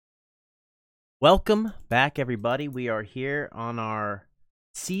Welcome back, everybody. We are here on our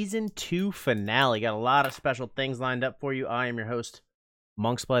season 2 finale. Got a lot of special things lined up for you. I am your host,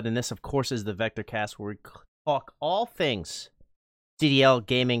 Monksblood, and this, of course, is the VectorCast, where we talk all things CDL,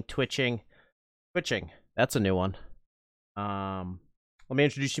 gaming, twitching. That's a new one. Let me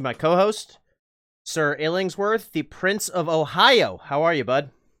introduce you my co-host, Sir Illingsworth, the Prince of Ohio. How are you,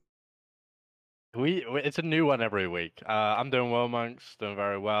 bud? It's a new one every week. I'm doing well, Monks. Doing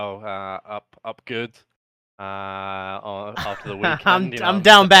very well. Up good. After the weekend, I'm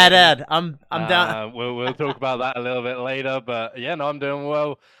down bad, Ed. I'm down. We'll talk about that a little bit later, but yeah, no, I'm doing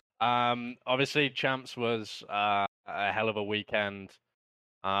well. Obviously, Champs was a hell of a weekend.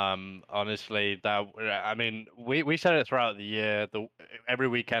 Honestly, we said it throughout the year. Every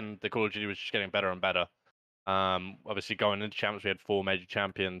weekend, the Call of Duty was just getting better and better. Obviously, going into Champs, we had 4 major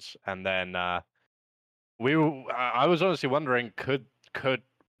champions, and then I was honestly wondering, could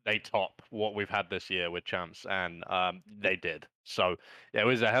they top what we've had this year with Champs, and they did. So yeah, it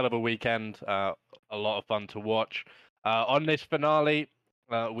was a hell of a weekend. A lot of fun to watch. On this finale,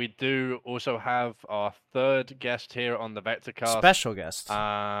 we do also have our third guest here on the VectorCast. Special guest.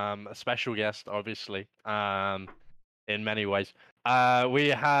 A special guest, obviously. In many ways. We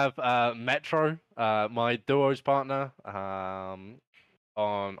have Metro, my duo's partner, on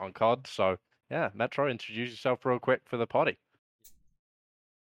COD. So yeah, Metro, introduce yourself real quick for the potty.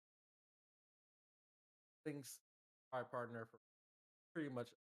 Things my partner for pretty much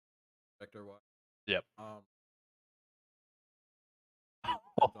Vector wise. Yep. Yeah.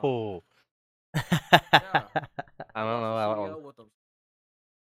 I don't know how CDL with them.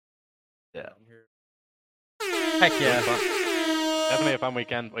 Yeah. I'm here. Heck yeah. Definitely a fun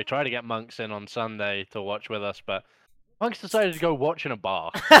weekend. We tried to get Monks in on Sunday to watch with us, but Monks decided to go watch in a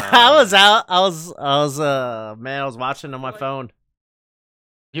bar. I was out. I was watching on my phone.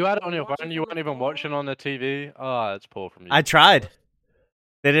 You had it on your phone? You weren't even watching on the TV? Oh, it's poor from you. I tried.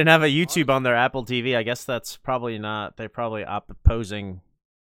 They didn't have a YouTube on their Apple TV. I guess that's probably not. They're probably opposing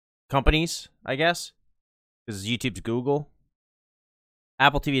companies, I guess. Because YouTube's Google.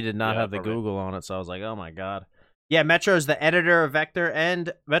 Apple TV did not have the probably. Google on it, so I was like, oh my god. Yeah, Metro is the editor of Vector.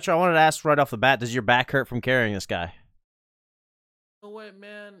 And Metro, I wanted to ask right off the bat, does your back hurt from carrying this guy? You know what,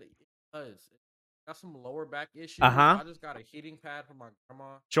 man? It does. Got some lower back issues. Uh-huh. I just got a heating pad from my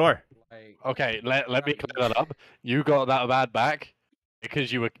grandma. Sure. Like, Okay, let me clear that up. You got that bad back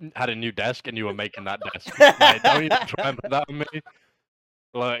because you had a new desk and you were making that desk. Like, don't even try and put that on me.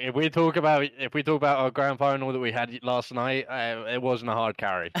 Look, if we talk about our grand final that we had last night, it wasn't a hard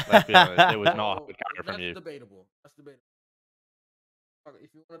carry. Let's be honest, it was not a hard carry from you. That's debatable.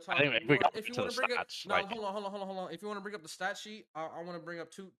 If you want to talk, I think if we got if you to want the to bring up, stats, no, like- hold on. If you want to bring up the stat sheet, I want to bring up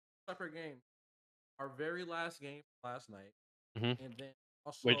 2 separate games. Our very last game last night, Mhm. and then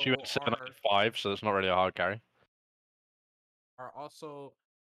also Which you had 7 out of 5, so it's not really a hard carry. are also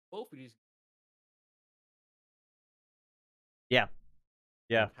both of these. Yeah.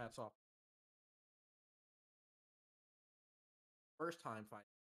 Hats off. First time fight.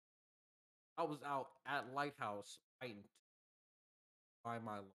 I was out at Lighthouse fighting by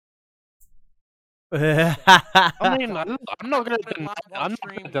my. I mean, I'm not gonna Live on I'm not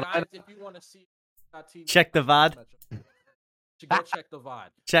stream, gonna deny guys. If you want to see TV, Check the VOD. Go check the VOD.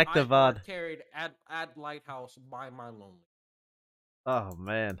 Check the I VOD. carried at Lighthouse by my lonely. Oh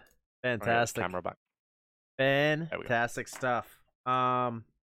man, Bring the fantastic, camera back. fantastic stuff.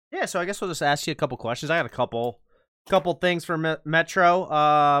 Yeah. So I guess we'll just ask you a couple questions. I got a couple things for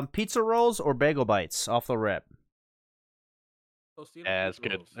Metro. Pizza rolls or bagel bites off the rip. Yeah, it's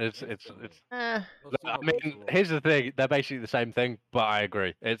good. It's. Eh. I mean, here's the thing: they're basically the same thing, but I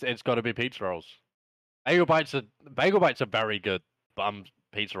agree. It's got to be pizza rolls. Bagel bites are very good, but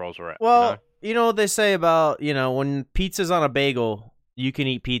pizza rolls are it. Well, you know what they say about when pizza's on a bagel, you can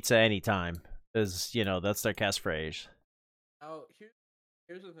eat pizza anytime. Is that's their catchphrase. Now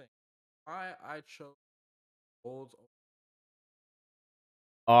here's the thing. I chose rolls.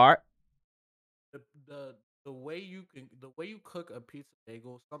 Art. The way you cook a pizza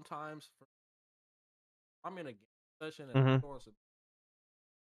bagel sometimes. I'm in a game session and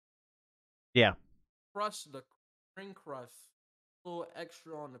Yeah. the cream crust, a little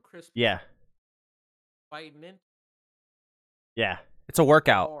extra on the crispy. Yeah. Biting in. Yeah. It's a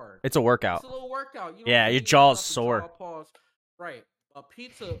workout. Hard. It's a workout. It's a little workout. Yeah, your jaw's sore. Right. A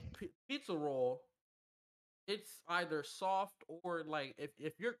pizza roll. It's either soft or like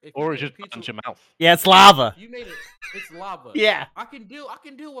if you're or it's just punch your mouth. Yeah, it's lava. You made it. It's lava. Yeah. I can deal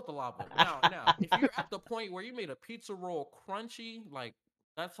with the lava. Now, if you're at the point where you made a pizza roll crunchy, like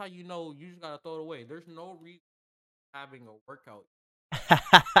that's how you know you just gotta throw it away. There's no reason having a workout.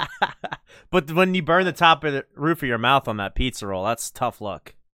 But when you burn the top of the roof of your mouth on that pizza roll, that's tough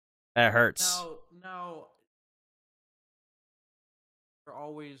luck. That hurts. Now, you're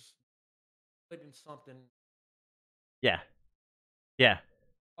always putting something. Yeah. Yeah.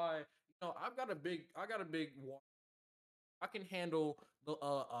 I've got a big one. I can handle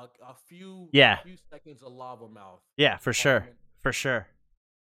a few seconds of lava mouth. Yeah, for sure. For sure.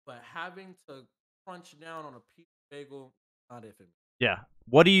 But having to crunch down on a pizza bagel, not it for me. Yeah.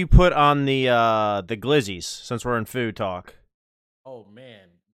 What do you put on the glizzies, since we're in food talk? Oh man.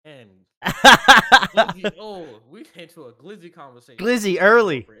 Glizzy, we into a glizzy conversation. Glizzy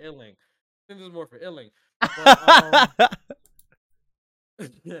early. For Illing. I think this is more for Illing.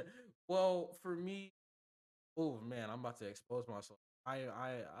 But, well, for me, oh man, I'm about to expose myself.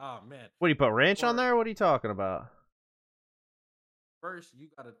 Man. What do you put, ranch on there? What are you talking about? First, you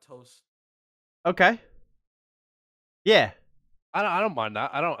gotta toast. Okay. Yeah. I don't mind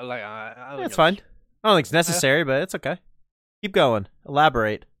that. I don't like. I don't It's fine. I don't think it's necessary, but it's okay. Keep going.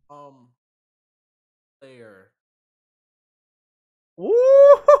 Elaborate. Layer. Woo!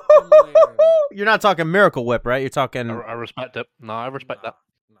 You're not talking Miracle Whip, right? You're talking. I respect it. No, I respect that.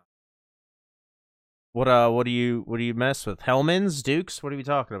 Nah. What do you mess with? Hellman's, Dukes? What are we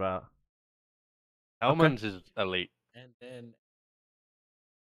talking about? Hellman's is elite. And then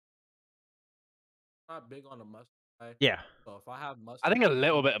I'm not big on the mustard. Yeah. So if I have mustard, I think a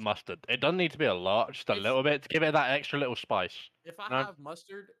little bit of mustard. It doesn't need to be a lot, just a little bit to give it that extra little spice. If I have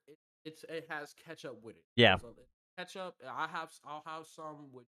mustard, it has ketchup with it. Yeah. So ketchup, I'll have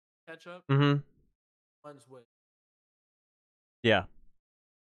some with ketchup. Mm-hmm. Ones with. Yeah.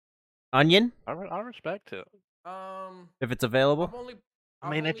 Onion? I respect it. If it's available.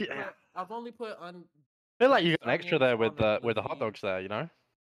 I've only put I feel like you got an extra there with the hot dogs there, you know.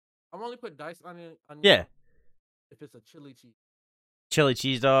 I've only put diced onion. Yeah. If it's a chili cheese. Chili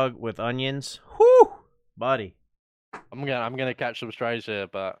cheese dog with onions. Whoo, buddy. I'm gonna catch some strays here,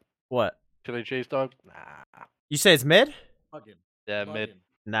 but what? Chili cheese dog? Nah. You say it's mid? Bugging. Yeah, mid.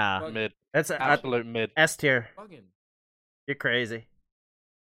 Nah. Mid. That's absolute mid. S tier. Bugging. You're crazy.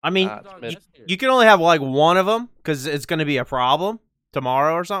 I mean, mid. you can only have like one of them because it's gonna be a problem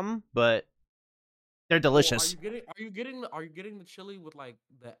tomorrow or something. But they're delicious. Are you getting the chili with like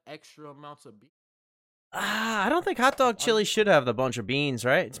the extra amounts of beef? I don't think hot dog chili should have the bunch of beans,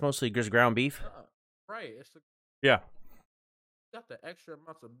 right? It's mostly just ground beef. Right. Yeah. Got the extra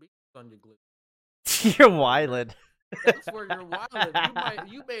amounts of beef on your glizzy. You're wildin'. That's where you're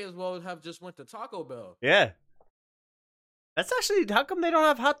wildin'. You may as well have just went to Taco Bell. Yeah. That's actually, how come they don't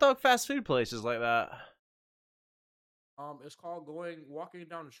have hot dog fast food places like that? It's called walking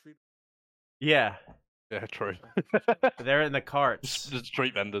down the street. Yeah. Yeah, true. They're in the carts. The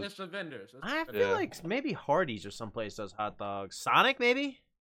street vendors. It's the vendors. I feel like maybe Hardee's or someplace does hot dogs. Sonic, maybe?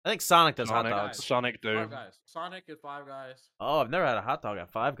 I think Sonic does hot dogs. Sonic do. Five Guys. Sonic and Five Guys. Oh, I've never had a hot dog at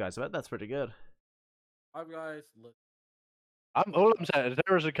Five Guys. I bet that's pretty good. Five Guys. All I'm saying is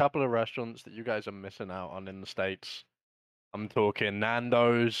there is a couple of restaurants that you guys are missing out on in the States. I'm talking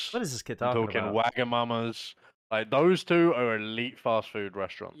Nando's. What is this kid talking about? I'm talking Wagamama's. Like, those two are elite fast food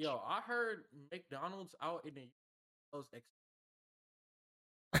restaurants. Yo, I heard McDonald's out in the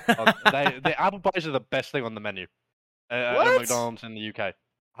the apple pies are the best thing on the menu. At McDonald's in the UK.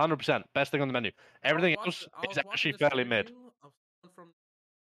 100%. Best thing on the menu. Everything else is actually fairly mid.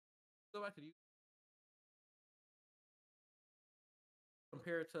 Go back to you.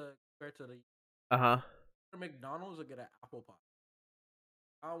 Compared to the McDonald's will get an apple pie.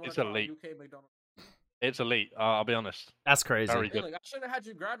 It's elite. UK McDonald's. It's elite. I'll be honest. That's crazy. Very good. I should have had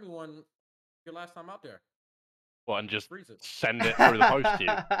you grab me one your last time out there. What, and just freeze it. Send it through the post to you?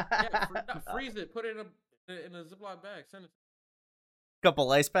 Yeah, freeze it. Put it in a Ziploc bag. Send it.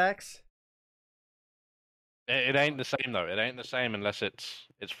 Couple ice packs. It ain't the same though. It ain't the same unless it's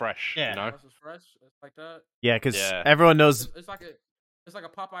fresh. Yeah. You know. Unless it's fresh, it's like that. Yeah, because everyone knows it's like a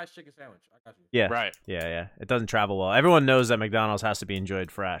Popeye's chicken sandwich. I got you. Yeah. Right. Yeah. It doesn't travel well. Everyone knows that McDonald's has to be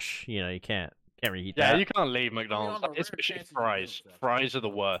enjoyed fresh. You know, you can't reheat that. Yeah, you can't leave McDonald's, especially fries. Fries are the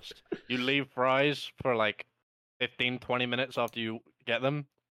worst. You leave fries for like 15, 20 minutes after you get them.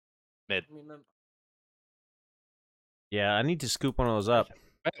 Mid. Yeah, I need to scoop one of those up.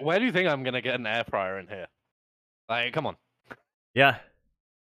 Where do you think I'm gonna get an air fryer in here? Like, come on. Yeah.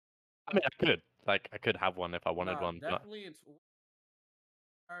 I mean, I could have one if I wanted one. Definitely, it's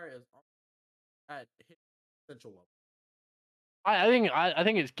at essential level. I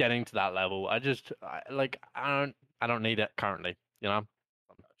think it's getting to that level. I don't need it currently, you know.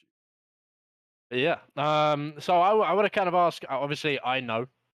 But yeah. So I would have kind of asked. Obviously, I know,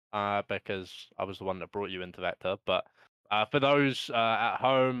 because I was the one that brought you into Vector. But for those at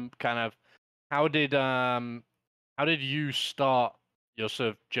home, kind of how did you start your sort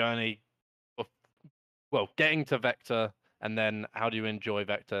of journey of, well, getting to Vector, and then how do you enjoy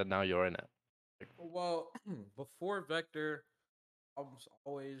Vector now you're in it? Well, before Vector, I was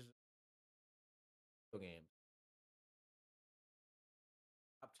always video game.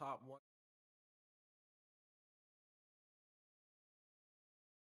 Top one.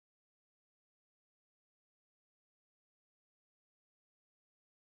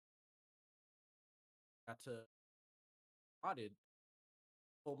 Got to audit a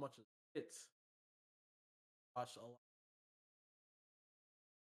whole bunch of hits. Watched a lot.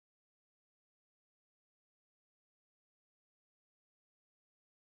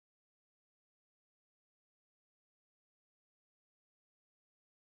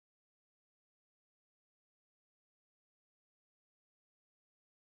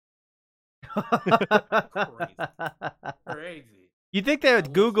 Crazy. You think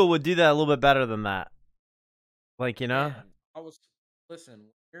that Google would do that a little bit better than that? Like, you know? Man,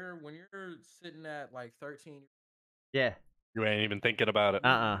 listen, when you're sitting at like 13. Yeah. You ain't even thinking about it.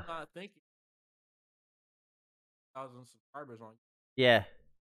 You're not thinking. 1,000 subscribers on. Yeah.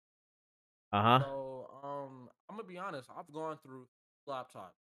 So, I'm gonna be honest. I've gone through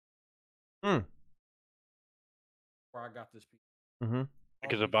laptops. Where I got this piece.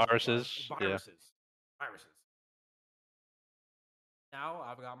 Because of viruses. Viruses. Now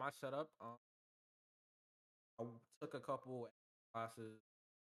I've got my setup. I took a couple classes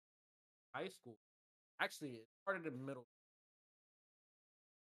high school. Actually, it started in middle.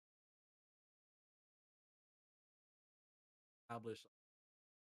 Established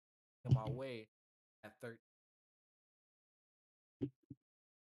in my way at 13,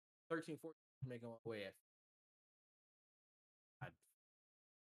 14, making my way at.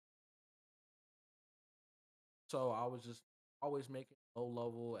 So I was just always making low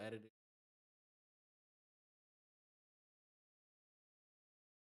level editing.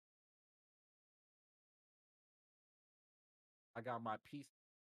 I got my piece.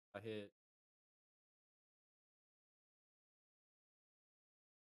 I hit.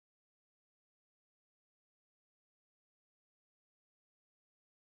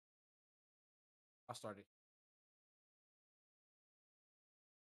 I started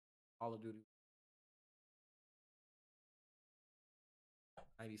Call of Duty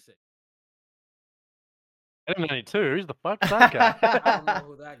 96. 92? Who's the fuck's that guy? I don't know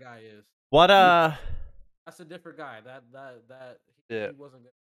who that guy is. What That's a different guy. He wasn't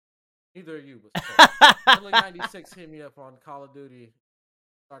good. Neither of you was. Early 96 hit me up on Call of Duty.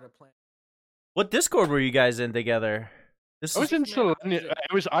 Started playing. What Discord were you guys in together? I was in Selenia.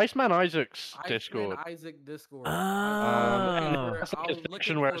 It was Iceman Isaac's Discord. Isaac Discord. That's like a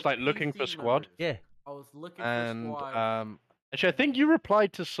section where it's like looking for squad. Yeah. I was looking for squad. Actually, I think you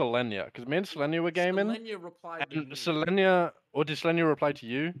replied to Selenia because me and Selenia were gaming. Selenia replied to me. Selenia, or did Selenia reply to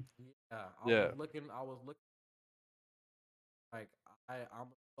you? Yeah. I was looking. Like I'm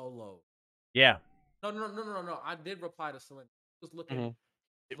solo. Yeah. No. I did reply to Selenia. I was looking.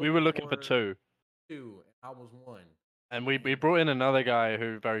 We were looking for two. And I was one. And we brought in another guy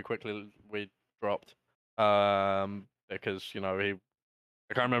who very quickly we dropped. Because, you know,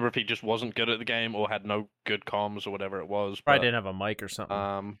 I can't remember if he just wasn't good at the game or had no good comms or whatever it was. Probably didn't have a mic or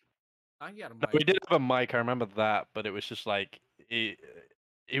something. He had a mic. No, we did have a mic, I remember that, but it was just like he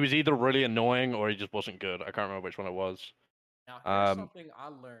was either really annoying or he just wasn't good. I can't remember which one it was. Now here's something I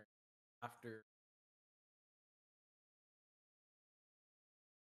learned after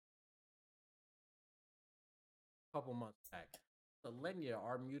a couple months back. Selenia,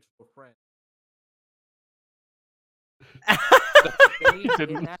 our mutual friend, stayed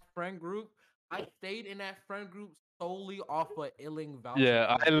in that friend group. I stayed in that friend group solely off of Illing voucher.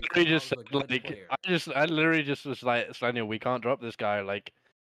 Yeah, I literally just said, like, I literally just was like, Selenia, we can't drop this guy. Like,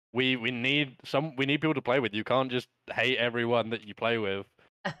 we need people to play with. You can't just hate everyone that you play with.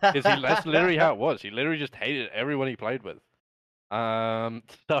 Because that's literally how it was. He literally just hated everyone he played with.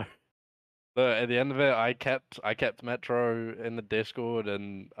 So. But at the end of it, I kept Metro in the Discord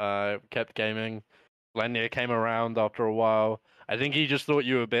and kept gaming. Lenya came around after a while. I think he just thought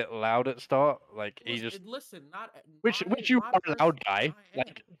you were a bit loud at start. Like listen, which you are a loud guy.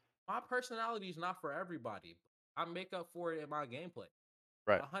 Like my personality is not for everybody. I make up for it in my gameplay,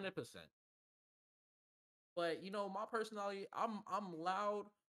 right? 100%. But you know, my personality, I'm loud.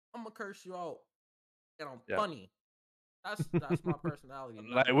 I'm gonna curse you out, and I'm funny. That's my personality.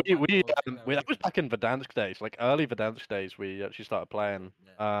 Like that was back in Verdansk days, like early Verdansk days. We actually started playing.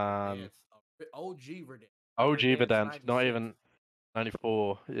 OG Verdansk. OG Verdansk, not even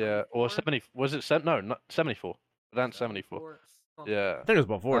 94. Yeah, 94? Or 70. Was it no, not 74. Verdansk 74. Yeah, I think it was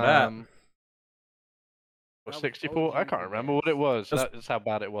before that. Or That was 64? I OG can't remember what it was. That's- That's how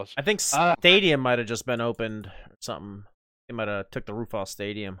bad it was. I think Uh, Stadium might have just been opened or something. They might have took the roof off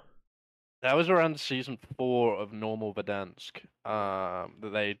Stadium. That was around season 4 of Normal Verdansk.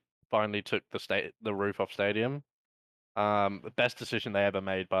 That they finally took the roof off Stadium. The best decision they ever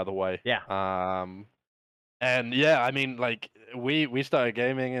made, by the way. Yeah. And yeah, I mean, like we started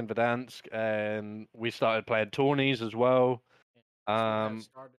gaming in Verdansk, and we started playing tourneys as well.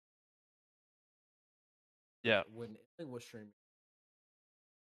 Started Yeah. when it was streaming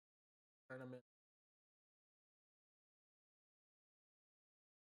tournament.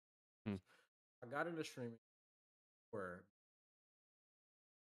 Hmm. I got into streaming where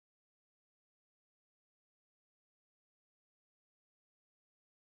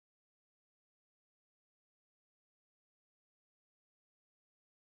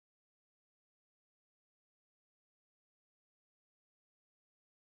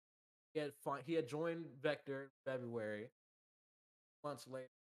he had joined Vector in February. Months later,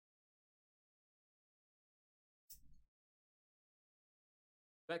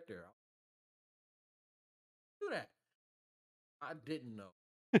 Vector do that. I didn't know.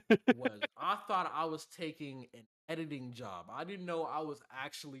 I thought I was taking an editing job. I didn't know I was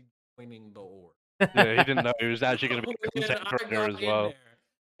actually joining the org. Yeah, he didn't know he was actually going to be a When content I creator got as in well.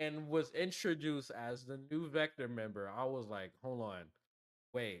 there and was introduced as the new Vector member, I was like, hold on,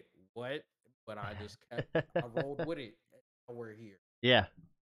 wait, what? But I just kept, I rolled with it. Now we're here. Yeah.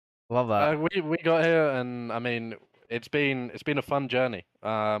 Love that. We got here, and I mean, it's been a fun journey.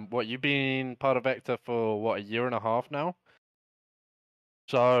 What, you've been part of Vector for what, a year and a half now?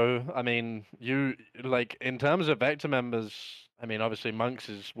 So I mean, you like in terms of Vector members. I mean, obviously Monks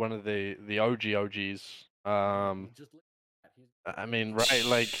is one of the OG OGs. He just looked at that. I mean, right?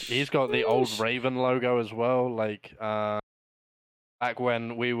 Like he's got the old Raven logo as well. Like back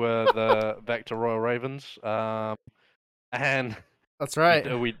when we were the Vector Royal Ravens. And That's right.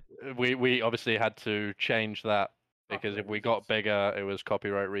 we obviously had to change that because if we got bigger, it was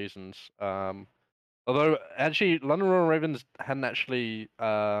copyright reasons. Although actually, London Royal Ravens hadn't actually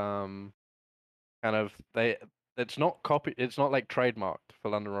kind of it's not it's not like trademarked for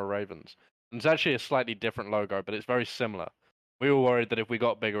London Royal Ravens. And it's actually a slightly different logo, but it's very similar. We were worried that if we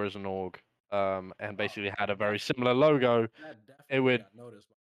got bigger as an org, and basically had a very similar logo, it would got noticed.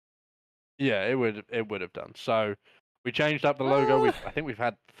 yeah, it would have done. So we changed up the logo. I think we've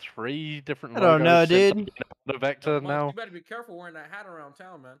had 3 different I logos don't know, since dude. the Vector Monks, now. you better be careful wearing that hat around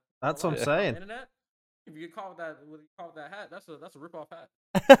town, man. That's what I'm On the saying. internet, if you get caught with that, hat, that's a rip off hat.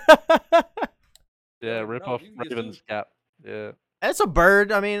 Yeah, never rip know, off you can get Raven's sued. cap. Yeah. It's a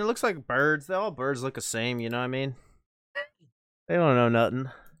bird. I mean, it looks like birds. All birds look the same. You know what I mean? They don't know nothing.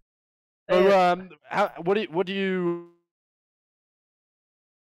 So, what do you?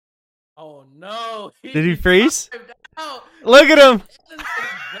 Oh no! Did he freeze? dived out. Look at him.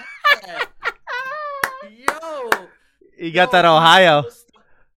 Yo, He got that Ohio.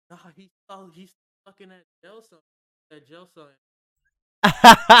 He's stuck in that jail cell. That jail cell.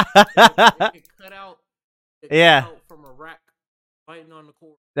 It cut out. Yeah. Out from a rack biting on the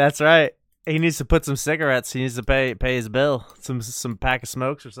cord. That's right. He needs to put some cigarettes. He needs to pay his bill. Some pack of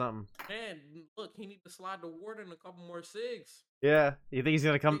smokes or something. Man, look, he needs to slide the warden a couple more cigs. Yeah. You think he's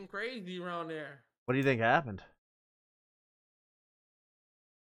gonna come? Getting crazy around there. What do you think happened?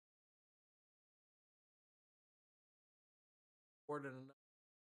 Warden.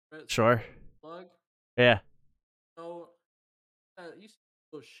 Sure. Plug. Yeah. No. You see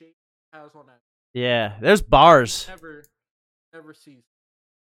those shape has on that. Yeah. There's bars. Never sees.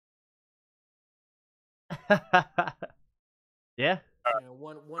 Yeah. And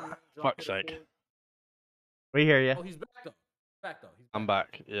one Fuck's sake. We hear you. Oh, he's back though. I'm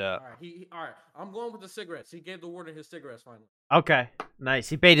back. Yeah. All right. All right. I'm going with the cigarettes. He gave the warden his cigarettes finally. Okay. Nice.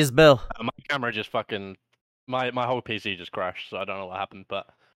 He paid his bill. My camera just fucking my whole PC just crashed, so I don't know what happened, but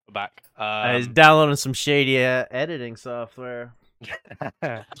we're back. He's downloading some shady editing software.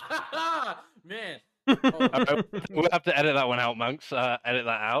 Man. Right, we'll have to edit that one out, Monks. Edit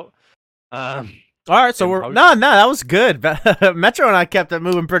that out. All right, so we're no, that was good. Metro and I kept it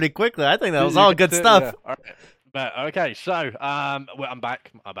moving pretty quickly. I think that was all good stuff. Yeah. All right. But okay, so well, I'm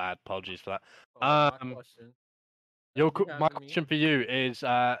back. My bad. Apologies for that. My question for you is,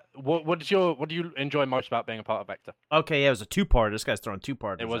 what do you enjoy most about being a part of Vector? Okay, yeah, it was a 2-parter. This guy's throwing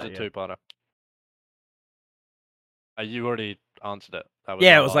 2-parters. It was a 2-parter. You already answered it. That was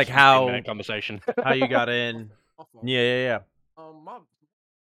it was like how conversation. how you got in. Yeah.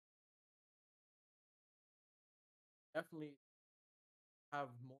 Definitely have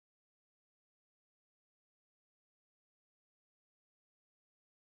more.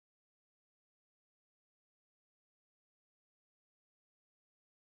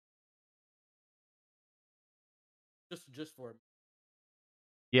 just for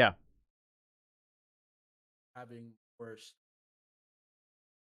Yeah. having worse.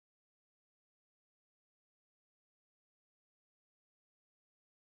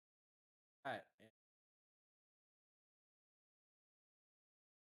 Right.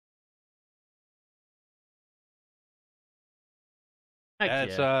 Heck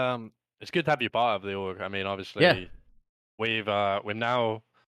Yeah, it's good to have you part of the org. I mean, obviously, we've now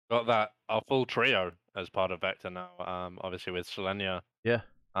got that our full trio as part of Vector now. Obviously with Selenia Yeah.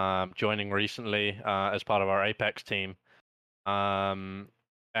 joining recently as part of our Apex team. And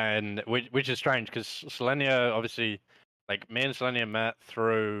which is strange because Selenia obviously, like me and Selenia met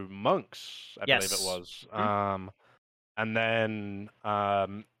through Monks, I believe it Yes. was. And then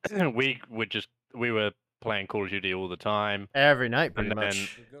we were playing Call of Duty all the time, Every night, pretty and then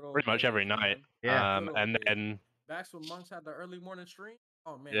much. The good old pretty much every days, night. man. Yeah. Good old And days. then Back when Monks had the early morning stream.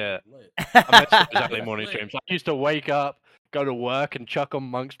 Oh man, yeah, that was lit. I miss those early That's morning lit. streams. I used to wake up, go to work, and chuck on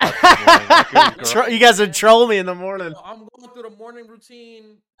Monks back in the morning. Like, it was great. You guys would troll me in the morning. So I'm going through the morning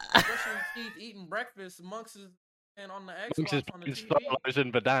routine, brushing teeth, eating breakfast. Monks is and on the Monks is Xbox on the playing TV. solos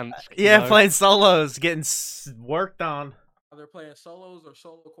in Verdansk. Yeah, you know? playing solos, getting worked on. They're playing solos or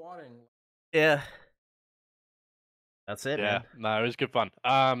solo quadding. Yeah. That's it, Yeah, man. no, it was good fun.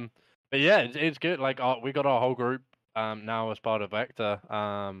 But yeah, it's good. Like, we got our whole group now as part of Vector.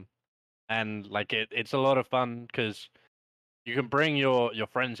 And like it's a lot of fun because you can bring your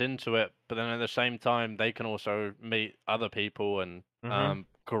friends into it, but then at the same time they can also meet other people and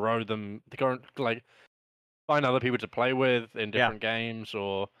grow them, like find other people to play with in different games,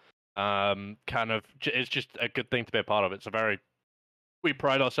 or kind of it's just a good thing to be a part of. We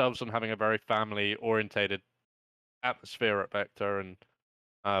pride ourselves on having a very family orientated atmosphere at Vector, and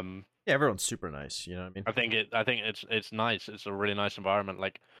Yeah, everyone's super nice. You know what I mean? I think it's nice. It's a really nice environment.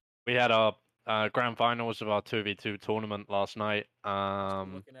 Like we had our grand finals of our 2v2 tournament last night.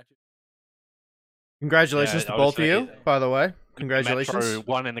 Looking at you. Congratulations to both of you, by the way. Congratulations. Metro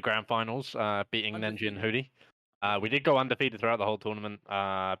won in the grand finals, beating Nenji and Hoodie. We did go undefeated throughout the whole tournament,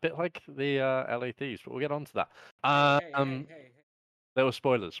 a bit like the LA Thieves, but we'll get on to that. Hey. There were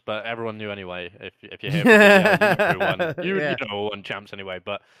spoilers, but everyone knew anyway. If you're here, you know who won. You know who won champs anyway.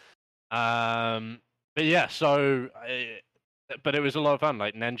 But yeah. So, but it was a lot of fun.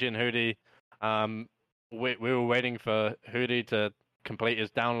 Like Nenji and Hoodie, we were waiting for Hoodie to complete his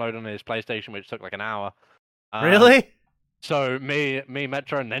download on his PlayStation, which took like an hour. Really? So me,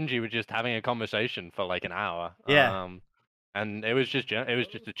 Metro, and Nenji were just having a conversation for like an hour. Yeah. And it was just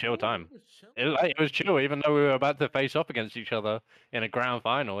a chill time. It was chill, even though we were about to face off against each other in a grand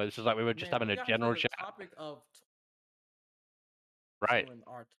final. It's just like we were just having a general chat. Topic of right.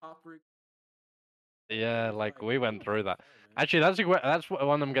 Our top three. Yeah, like we went through that. Actually, that's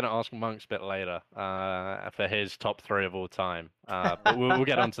one I'm going to ask Monks a bit later. For his top 3 of all time. But we'll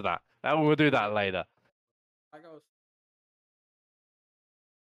get onto that. We'll do that later.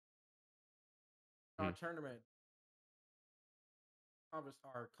 Our tournament.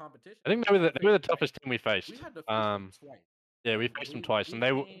 Our competition. I think they were the toughest team we faced. We had to face them twice. Yeah, we faced them twice, and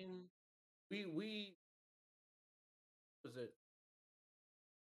they were. We was it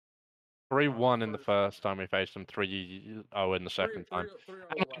 3-1 in the first time we faced them, 3-0 in the second time.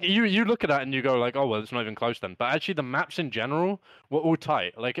 You look at that and you go like, oh well, it's not even close then. But actually, the maps in general were all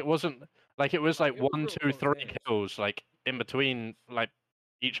tight. Like it wasn't like it was like 1, 2, 3 kills like in between like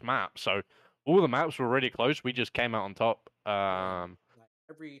each map. So all the maps were really close. We just came out on top.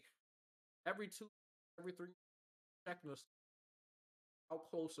 Every 2, every 3 seconds, how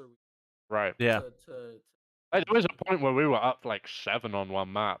close are we? Right. Yeah. There was a point where we were up like 7 on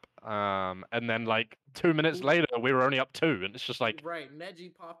one map, and then like 2 minutes later we were only up 2, and it's just like right.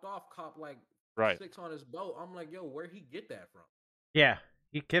 Neji popped off, cop like 6 on his boat. I'm like, yo, where'd he get that from? Yeah,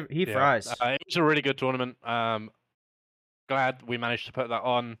 he fries. It was a really good tournament. Glad we managed to put that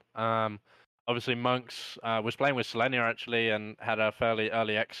on. Obviously Monks was playing with Selenia actually, and had a fairly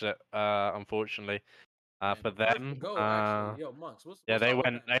early exit, unfortunately. For them, Yo, Monks, they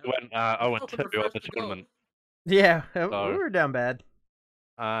went 0-2 on the tournament. Yeah, we were down bad.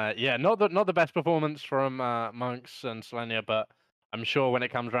 Yeah, not the best performance from Monks and Selenia, but I'm sure when it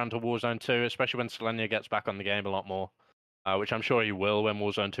comes around to Warzone 2, especially when Selenia gets back on the game a lot more, which I'm sure he will when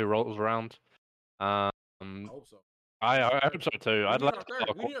Warzone 2 rolls around. I hope so. I hope so too.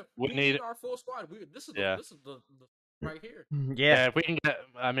 We need our full squad. This is the right here. Yeah, if we can get,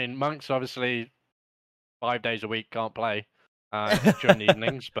 I mean, Monks obviously 5 days a week can't play during the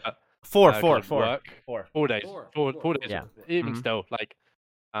evenings, but 4 days. Yeah. Even still, like,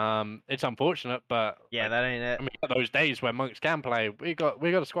 it's unfortunate, but yeah, that ain't it. I mean, those days where Monks can play, we got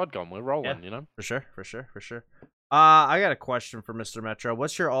a squad gone. We're rolling, you know. For sure. I got a question for Mr. Metro.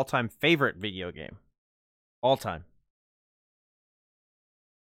 What's your all-time favorite video game? All time.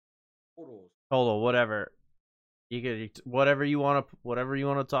 Total, whatever. You could whatever you want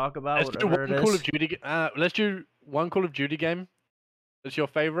to talk about. Let's do Whatever one it Call is. of Duty. Let's do one Call of Duty game. That's your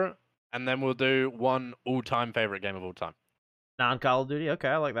favorite, and then we'll do one all-time favorite game of all time. Non-Call of Duty. Okay,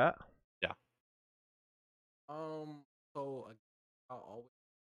 I like that. Yeah. So I'll always.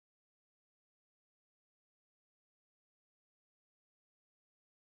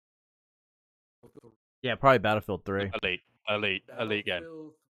 Yeah, probably Battlefield 3. Elite game.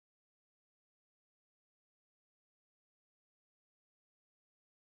 Battlefield.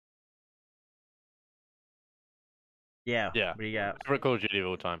 Yeah. Yeah. What do you got? Favorite Call of Duty of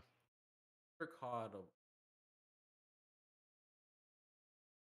all time. COD.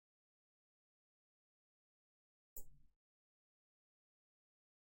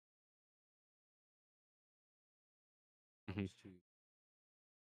 Mhm.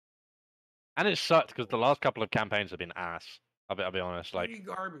 And it sucked because the last couple of campaigns have been ass. I'll be honest. Like, Pretty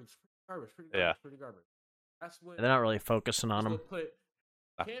garbage. Yeah. Pretty garbage. That's what. They're not really focusing on is them. what put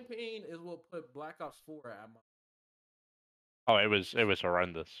Ah. campaign is what put Black Ops 4 at my. oh, it was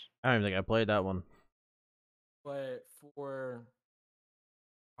horrendous. I don't even think I played that one. But for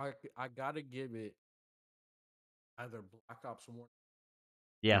I gotta give it either Black Ops 1.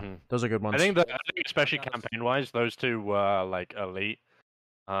 Yeah, Mhm. those are good ones. I think especially Black Ops- campaign-wise, those two were like elite.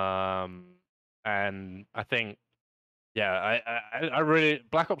 And I think, yeah, I really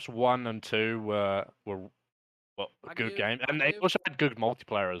Black Ops 1 and 2 were well, I good give- game, I and they give- also had good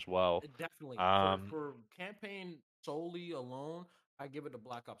multiplayer as well. Definitely. Um, For campaign solely alone, I give it to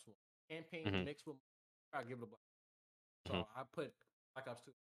Black Ops 1. Campaign Mhm. mixed with, I give it to Black Ops. So Mhm. I put Black Ops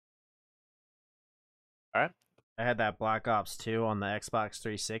 2. All right. I had that Black Ops 2 on the Xbox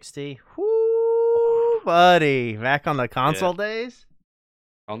 360. Whoo, buddy. Back on the console days?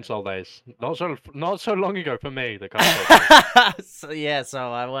 Console days, not so long ago for me. The console days.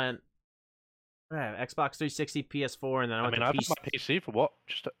 So I went Xbox 360, PS4, and then I went I mean, to I've PC. had my PC for what,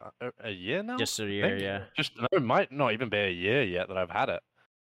 just a year now? Just a I year, think? yeah. Just no, it might not even be a year yet that I've had it.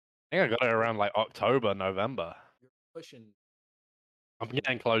 I think I got it around like October, November. You're pushing. I'm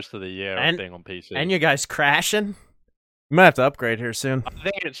getting close to the year And- of being on PC. And you guys crashing? You might have to upgrade here soon. I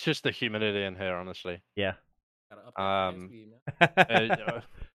think it's just the humidity in here, honestly. Yeah. Gotta up that fan Um, speed, man.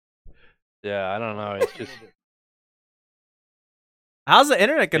 Yeah, I don't know. It's just How's the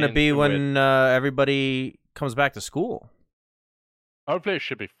internet going to Being be too when everybody comes back to school? hopefully it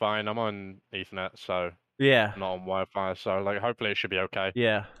should be fine. I'm on Ethernet, so Yeah. I'm not on Wi-Fi, so like hopefully it should be okay.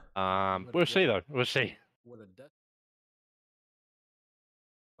 Yeah. We'll see though. We'll see. With a death.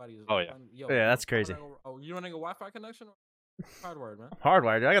 Oh, yeah. Yeah, that's crazy. Oh, you running a Wi-Fi connection? Or hardwired, man.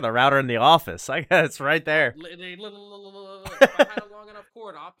 Hardwired. I got the router in the office. I got it's right there. Look, if I had a long enough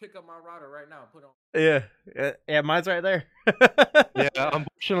cord, I'll pick up my router right now. And put it on. Yeah, mine's right there. Yeah,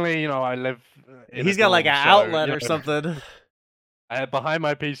 unfortunately, I live. In He's a got like dorm, an so, outlet or something. Behind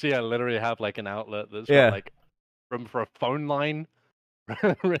my PC, I literally have like an outlet that's Yeah. got like room for a phone line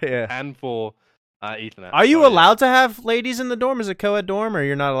Yeah. and for Ethernet. Are you so, yeah. allowed to have ladies in the dorm? Is it co-ed dorm, or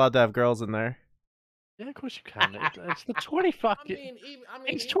you're not allowed to have girls in there? Yeah, of course you can. It's the 20 I fucking. mean,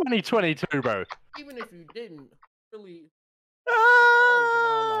 It's 2022, bro. even if you didn't really,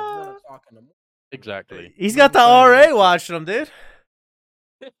 Ah! want to talk in the morning. Exactly. He's got the RA watching him, dude.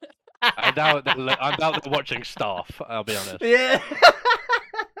 I doubt they're watching stuff. I'll be honest. Yeah.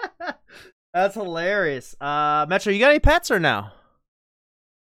 That's hilarious. Metro, you got any pets or no?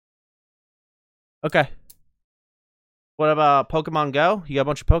 Okay. What about Pokemon Go? You got a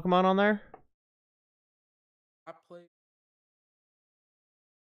bunch of Pokemon on there? I played.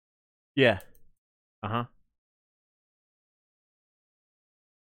 Yeah. Uh-huh.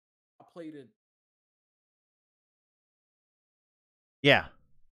 I played it. Yeah.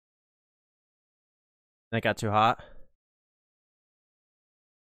 That got too hot.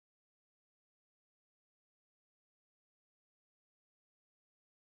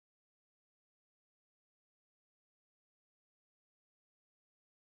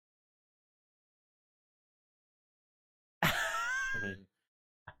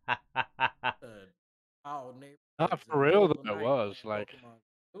 Our neighborhoods Nah, in for the middle real of though, the it night was playing like. Pokemon.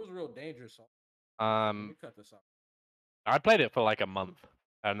 It was real dangerous. So let me cut this out. I played it for like a month,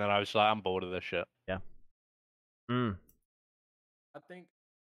 and then I was like, I'm bored of this shit. Yeah. Mm. I think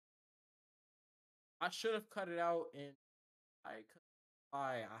I should have cut it out, and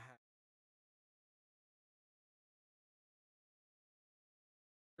I had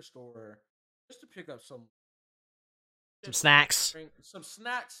store just to pick up some Some snacks. Some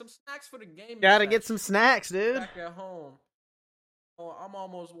snacks for the game. Gotta get some snacks, dude. Back at home. Oh, I'm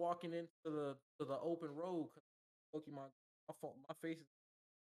almost walking into the open road. Pokemon, my face is.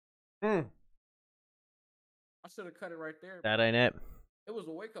 Mm. I should have cut it right there. That ain't it. It was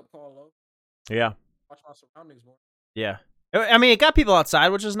a wake up call, though. Yeah. Watch my surroundings more. Yeah. I mean, it got people outside,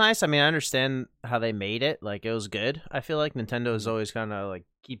 which is nice. I mean, I understand how they made it. Like, it was good. I feel like Nintendo is always kind of like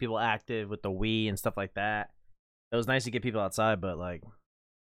keep people active with the Wii and stuff like that. It was nice to get people outside, but like,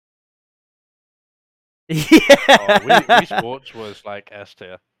 Yeah. Wii Sports was like S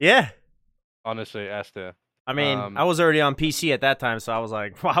tier. Yeah. Honestly, S tier. I mean, I was already on PC at that time, so I was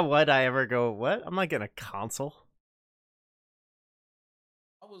like, why would I ever go? What? I'm not getting a console.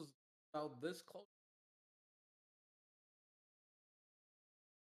 I was about this close.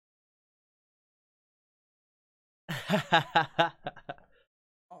 I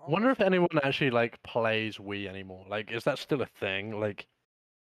wonder if anyone actually like plays Wii anymore. Like, is that still a thing? Like,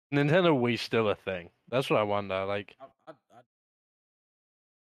 Nintendo Wii still a thing? That's what I wonder. Like,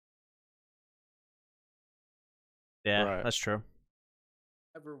 yeah, right. That's true.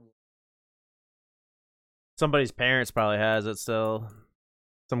 Ever. Somebody's parents probably has it still.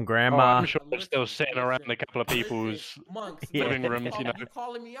 Some grandma. I'm sure they're still sitting around a couple of people's living rooms, you know. You're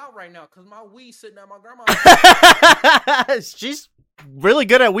calling me out right now because my Wii sitting at my grandma's. She's really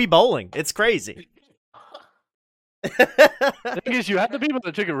good at Wii bowling. It's crazy. The thing is, you had the people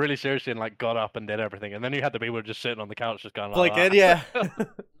that took it really seriously and like got up and did everything, and then you had the people just sitting on the couch just going like, it, yeah.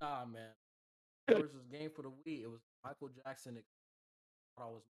 Nah, man. There was this game for the Wii. It was Michael Jackson. I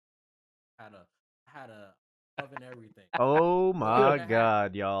had a oven, everything. Oh my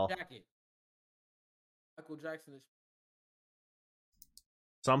god, y'all. Jacket. Michael Jackson is.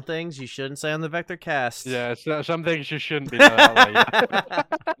 Some things you shouldn't say on the Vector Cast. Yeah, so, some things you shouldn't be doing.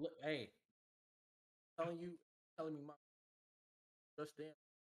 Look, hey, telling me my just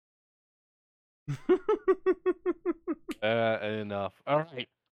damn. Enough. All right.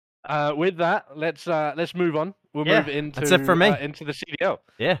 With that, let's move on. We'll move into that's it for me. Into the CDL.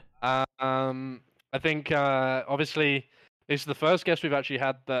 Yeah. I think obviously this is the first guest we've actually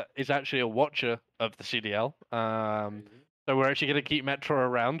had that is actually a watcher of the CDL. So we're actually going to keep Metro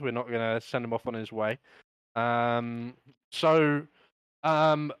around. We're not going to send him off on his way.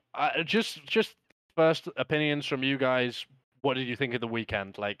 Just first opinions from you guys. What did you think of the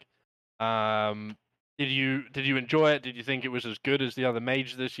weekend? Like, did you enjoy it? Did you think it was as good as the other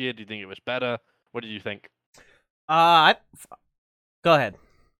majors this year? Do you think it was better? What did you think? Go ahead.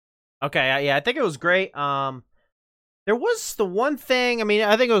 Okay, yeah, I think it was great. There was the one thing. I mean,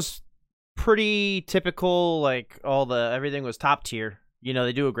 I think it was pretty typical. Like everything was top tier. You know,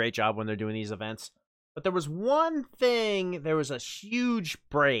 they do a great job when they're doing these events. But there was one thing. There was a huge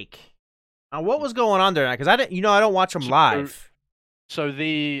break. What was going on there? Because I don't watch them live. So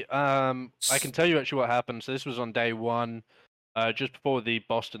I can tell you actually what happened. So this was on day one, just before the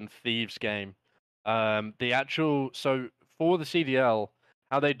Boston Thieves game. For the CDL,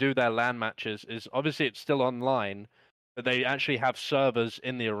 how they do their LAN matches is obviously it's still online, but they actually have servers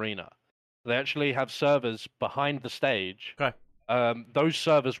in the arena. They actually have servers behind the stage. Okay. Those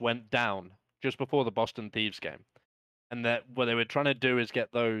servers went down just before the Boston Thieves game, and that what they were trying to do is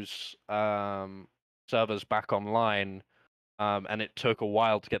get those servers back online. And it took a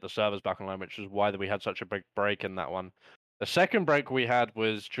while to get the servers back online, which is why we had such a big break in that one. The second break we had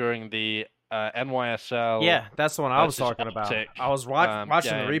was during the NYSL. Yeah, that's the one I was talking about. I was watching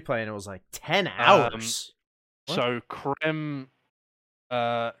the replay, and it was like 10 hours. So Crim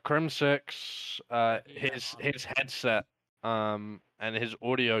 6, his headset and his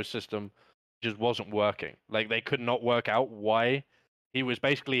audio system just wasn't working. Like, they could not work out why he was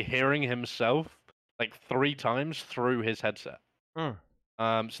basically hearing himself like 3 times through his headset. So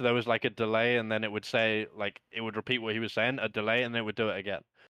there was like a delay, and then it would say, like, it would repeat what he was saying, a delay, and then it would do it again.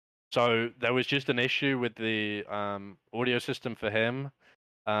 So there was just an issue with the audio system for him.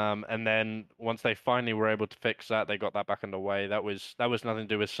 And then once they finally were able to fix that, they got that back underway. That was nothing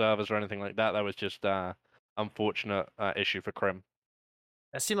to do with servers or anything like that. That was just unfortunate issue for Crim.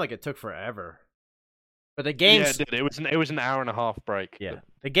 That seemed like it took forever. But the games, yeah, it did. It was an hour and a half break. Yeah,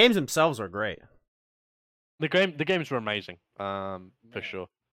 the games themselves were great. The games were amazing, for sure.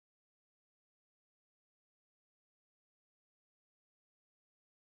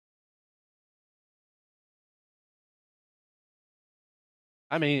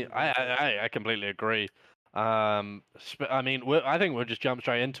 I mean, I completely agree. I mean, I think we'll just jump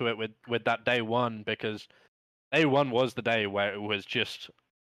straight into it with that day one, because day one was the day where it was just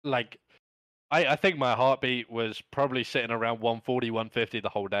like I think my heartbeat was probably sitting around 140, 150 the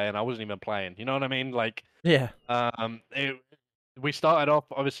whole day, and I wasn't even playing. You know what I mean? Like, Yeah. we started off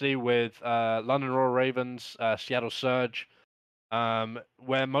obviously with London Royal Ravens, Seattle Surge,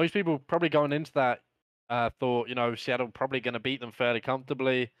 where most people probably going into that thought, Seattle probably going to beat them fairly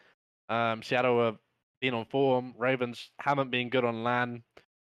comfortably. Seattle have been on form. Ravens haven't been good on LAN.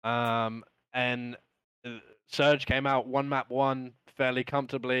 And Surge came out one map one fairly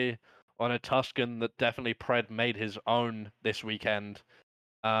comfortably on a Tuscan that definitely Pred made his own this weekend.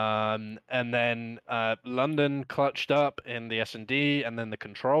 And then London clutched up in the S&D and then the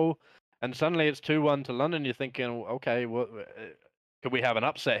control. And suddenly it's 2-1 to London. You're thinking, okay, could we have an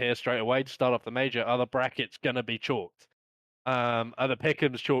upset here straight away to start off the major? Are the brackets going to be chalked? Are the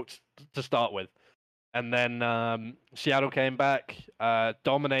pick'ems chalked to start with? And then Seattle came back,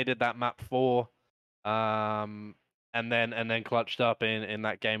 dominated that map 4, and then clutched up in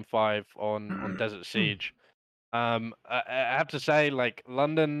that game 5 on Desert Siege. I have to say, like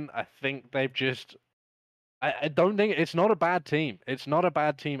London, I think they've just. I don't think it's not a bad team. It's not a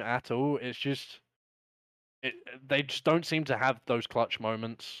bad team at all. It's just they just don't seem to have those clutch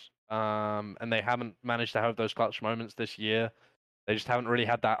moments. And they haven't managed to have those clutch moments this year. They just haven't really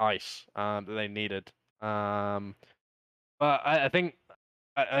had that ice that they needed. But I think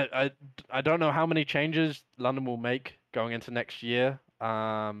I don't know how many changes London will make going into next year.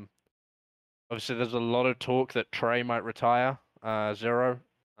 Obviously, there's a lot of talk that Trey might retire. Zero.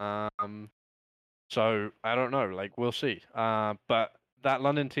 So I don't know. Like we'll see. But that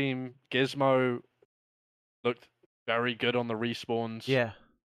London team, Gizmo looked very good on the respawns. Yeah.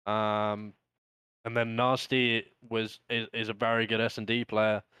 And then Nasty is a very good S&D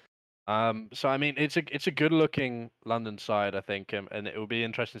player. So I mean, it's a good looking London side, I think, and it will be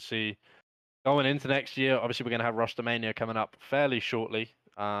interesting to see going into next year. Obviously, we're going to have Rostermania coming up fairly shortly,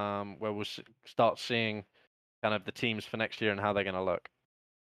 where we'll start seeing kind of the teams for next year and how they're going to look.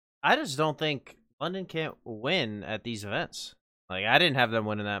 I just don't think London can't win at these events. Like I didn't have them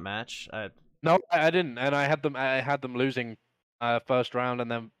winning that match. No, I didn't, and I had them losing first round and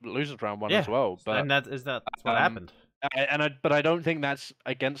then losers round 1 as well. But and that's what happened. But I don't think that's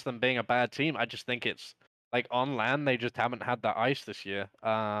against them being a bad team. I just think it's like on LAN they just haven't had that ice this year.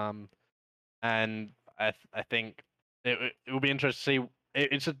 And I think it will be interesting to see.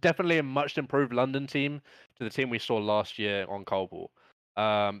 It's definitely a much improved London team to the team we saw last year on Coldball.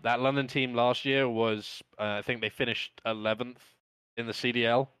 That London team last year was I think they finished 11th in the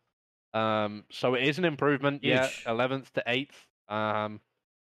CDL. So it is an improvement. Huge. Yeah, 11th to 8th.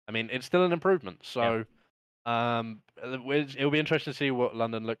 I mean it's still an improvement. So. Yeah. It'll be interesting to see what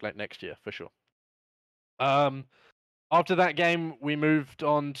London look like next year for sure. After that game, we moved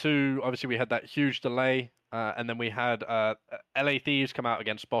on to obviously we had that huge delay, and then we had LA Thieves come out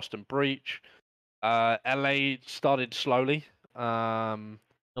against Boston Breach. LA started slowly. It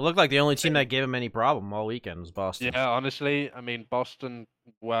looked like the only team that gave him any problem all weekend was Boston. Yeah, honestly, I mean Boston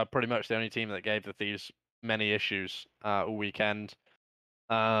were pretty much the only team that gave the Thieves many issues all weekend.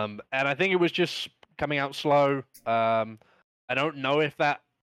 And I think it was just coming out slow. I don't know if that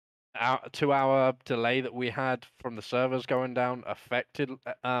 2-hour delay that we had from the servers going down affected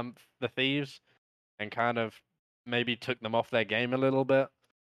the Thieves and kind of maybe took them off their game a little bit.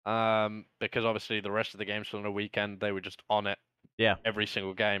 Because obviously the rest of the games on the weekend they were just on it. Yeah. Every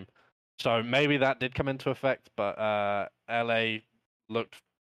single game. So maybe that did come into effect, but LA looked.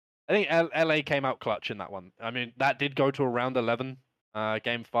 I think LA came out clutch in that one. I mean, that did go to around 11.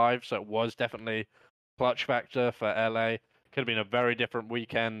 Game 5, so it was definitely clutch factor for LA. Could have been a very different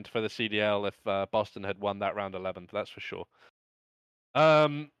weekend for the CDL if Boston had won that round 11. That's for sure.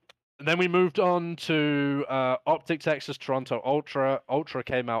 Then we moved on to Optic Texas Toronto Ultra. Ultra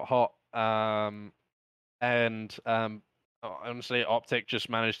came out hot, and honestly, Optic just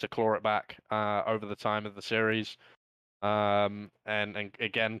managed to claw it back over the time of the series, and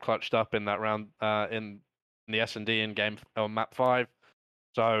again clutched up in that round in the S&D in game on map 5.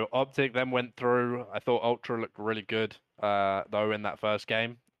 So Optic then went through. I thought Ultra looked really good, though, in that first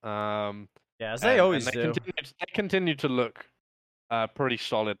game. As they always do. They continued to look pretty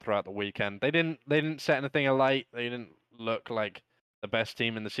solid throughout the weekend. They didn't set anything alight. They didn't look like the best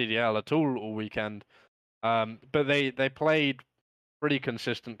team in the CDL at all weekend. But they played pretty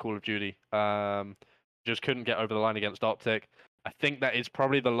consistent Call of Duty. Just couldn't get over the line against Optic. I think that is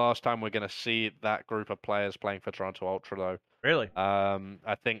probably the last time we're going to see that group of players playing for Toronto Ultra, though. Really?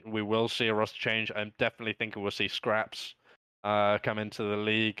 I think we will see a roster change. I'm definitely thinking we'll see Scraps come into the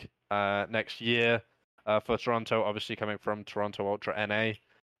league next year for Toronto, obviously coming from Toronto Ultra NA,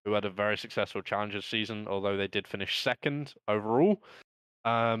 who had a very successful Challengers season, although they did finish second overall.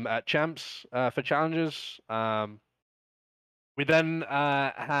 at Champs for challenges. We then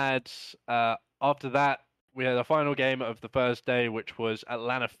had after that we had the final game of the first day, which was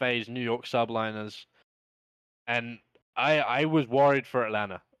Atlanta FaZe New York Subliners, and I was worried for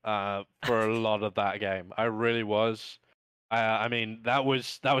Atlanta for a lot of that game. I really was. I mean that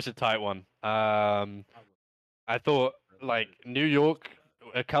was a tight one. I thought like New York,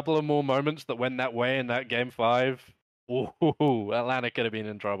 a couple of more moments that went that way in that game 5. Ooh, Atlanta could have been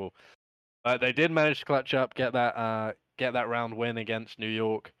in trouble. But they did manage to clutch up, get that round win against New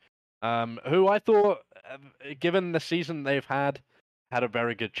York, who I thought, given the season they've had a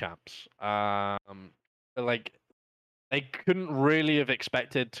very good chance. Like they couldn't really have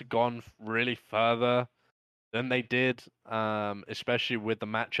expected to gone really further than they did, especially with the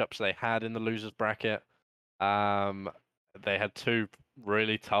matchups they had in the losers bracket. They had 2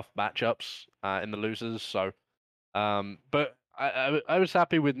 really tough matchups in the losers, so but I was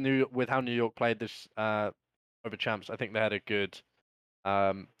happy with how New York played this over Champs. I think they had a good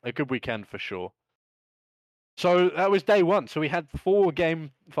weekend for sure. So that was day 1. So we had 4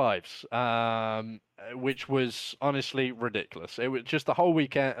 game 5s, which was honestly ridiculous. It was just the whole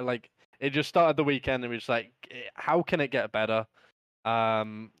weekend. Like it just started the weekend, and it was like, how can it get better?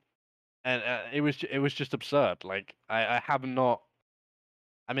 And it was just absurd. Like I have not.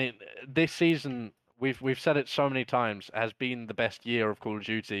 I mean, this season we've said it so many times, has been the best year of Call of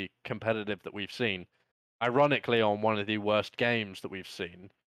Duty competitive that we've seen. Ironically, on one of the worst games that we've seen.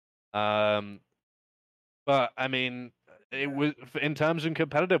 But I mean, it was in terms of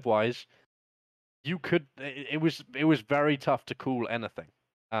competitive wise, it was very tough to call anything.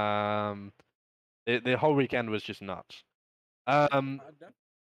 The whole weekend was just nuts. Definitely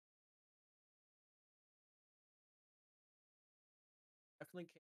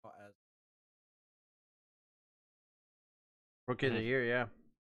came out as Rookie of the year, yeah.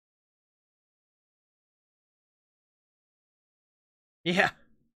 Yeah.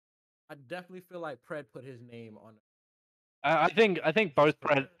 I definitely feel like Pred put his name on it. I think both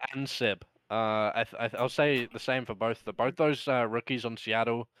Pred and Sib. I'll say the same for both those rookies on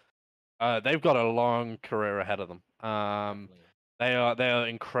Seattle. They've got a long career ahead of them. They are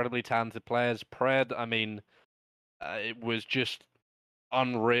incredibly talented players. Pred, I mean, it was just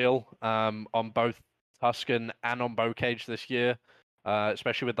unreal on both Tuscan and on Bocage this year,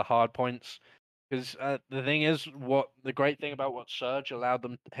 especially with the hard points. Because the thing is, the great thing about what Surge allowed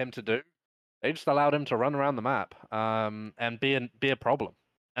him to do, they just allowed him to run around the map and be a problem,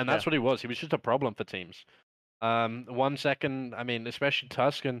 and that's what he was. He was just a problem for teams. 1 second, I mean, especially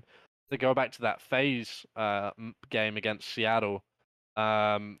Tuscan, to go back to that FaZe game against Seattle.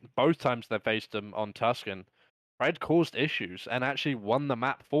 Both times they faced him on Tuscan, Pred caused issues and actually won the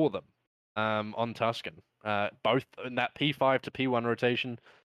map for them on Tuscan. Both in that P5 to P1 rotation,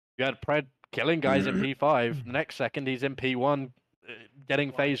 you had Pred killing guys in P5. The next second, he's in P1,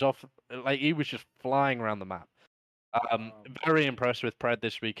 getting FaZe off. Like he was just flying around the map. Very impressed with Pred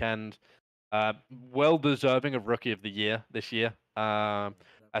this weekend. Well deserving of Rookie of the Year this year. I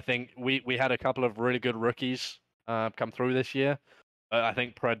think we had a couple of really good rookies come through this year. I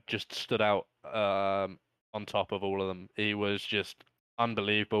think Pred just stood out on top of all of them. He was just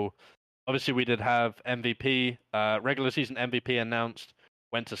unbelievable. Obviously, we did have MVP, regular season MVP announced.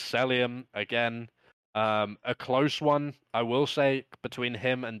 Went to Celium again. A close one, I will say, between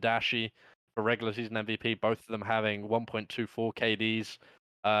him and Dashi for regular season MVP. Both of them having 1.24 KDs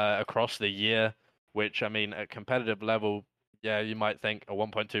across the year, which, I mean, at competitive level, yeah, you might think a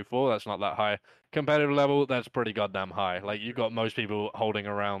 1.24, that's not that high. Competitive level, that's pretty goddamn high. Like, you got most people holding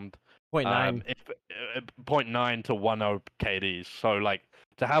around 0.9. 0.9 to 1.0 KDs. So, like,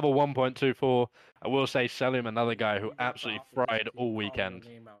 to have a 1.24, I will say Celium, another guy who absolutely fried all weekend.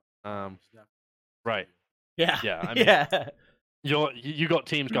 Right. Yeah. Yeah, I mean, yeah. you got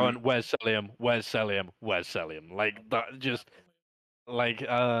teams going, where's Celium? Where's Celium? Where's Celium? Like, that just, like,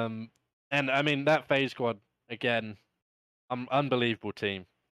 and I mean, that FaZe squad, again, unbelievable team.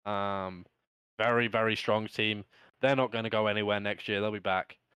 Very, very strong team. They're not going to go anywhere next year. They'll be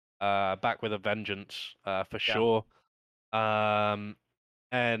back. Back with a vengeance, for sure. And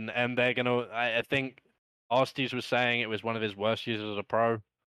they're going to, I think Arstes was saying it was one of his worst years as a pro.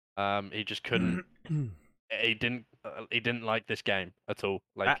 He just couldn't, he didn't like this game at all.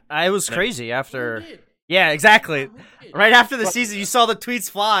 Like, I was crazy after. Yeah, exactly. Right after the season, you saw the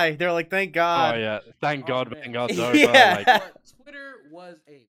tweets fly. They're like, "Thank God." Oh yeah, thank God, thank God's over. Yeah. Like, Twitter was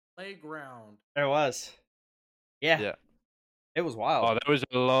a playground. There was. Yeah. It was wild. Oh, there was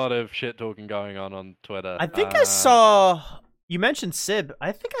a lot of shit talking going on Twitter. I think I saw. You mentioned Sib.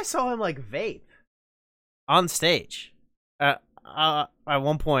 I think I saw him like vape on stage. at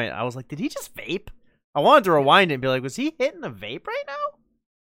one point I was like, did he just vape? I wanted to rewind it and be like, was he hitting a vape right now?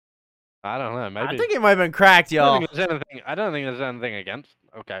 I don't know. Maybe. I think it might have been cracked, I y'all. don't think there's anything against.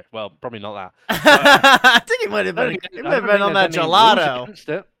 Okay, well, probably not that. I think he might have been. He might have been on that gelato.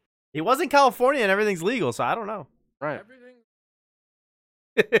 It. He was in California and everything's legal, so I don't know. Right. Everything.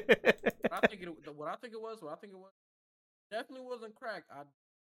 What I think it was. Definitely wasn't crack. I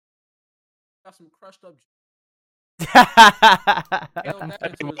got some crushed up. That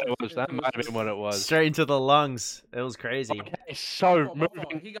might have been what it was. Straight into the lungs. It was crazy. Okay, so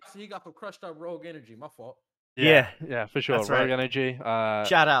moving. He got some crushed up Rogue Energy. My fault. Yeah, for sure. That's Rogue right. Energy.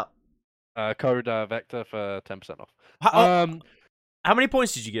 Shout out. Code Vector for 10% off. How many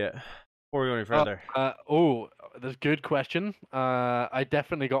points did you get before we go any further? That's a good question. I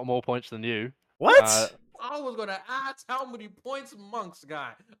definitely got more points than you. What? I was gonna ask how many points Monks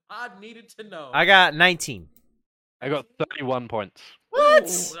got. I needed to know. I got 19. I got 31 points. What?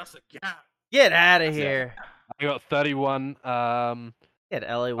 Ooh, that's a gap. Get out of here. I got 31. Had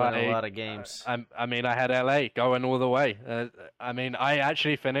LA won a lot of games. I mean, I had LA going all the way. I mean, I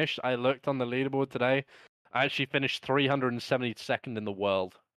actually finished. I looked on the leaderboard today. I actually finished 372nd in the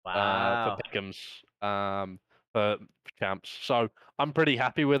world. Wow. For pick'ems. For champs. So I'm pretty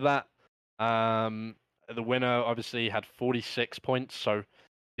happy with that. The winner obviously had 46 points, so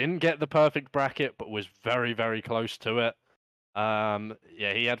didn't get the perfect bracket, but was very, very close to it.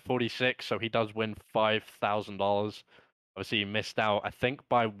 He had 46, so he does win $5,000. Obviously, he missed out, I think,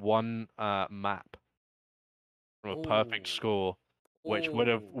 by one map from a perfect score, which would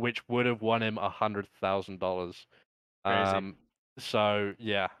have won him $100,000. So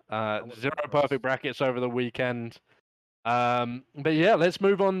yeah, zero perfect brackets over the weekend. But yeah, let's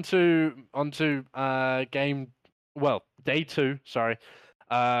move on to day 2. Sorry.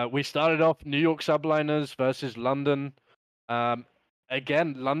 We started off New York Subliners versus London.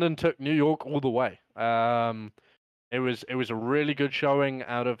 Again, London took New York all the way. It was a really good showing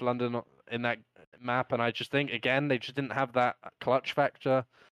out of London in that map, and I just think again they just didn't have that clutch factor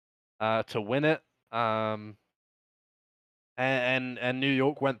to win it. And New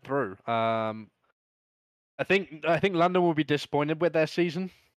York went through. I think London will be disappointed with their season.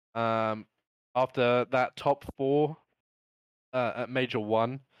 After that top 4 at Major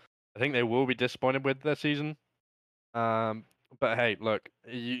 1, I think they will be disappointed with their season. But hey, look,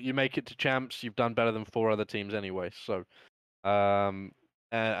 you make it to champs, you've done better than 4 other teams anyway. So, and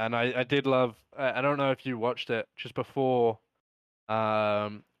I did love. I don't know if you watched it just before.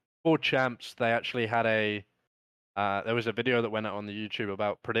 For champs, they actually had there was a video that went out on the YouTube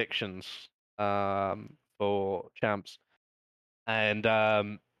about predictions. For champs, and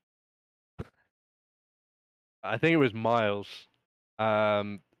I think it was Miles.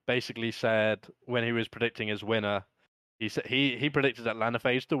 Basically said when he was predicting his winner, he said he predicted Atlanta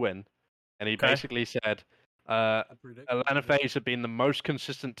FaZe to win, and he basically said Atlanta FaZe had been the most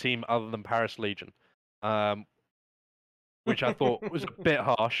consistent team other than Paris Legion, which I thought was a bit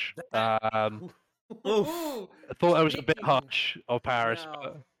harsh. I thought that was a bit harsh of Paris.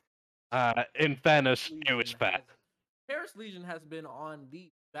 But, in fairness, it was fair. Paris Legion has been on the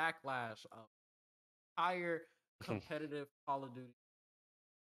backlash of entire competitive Call of Duty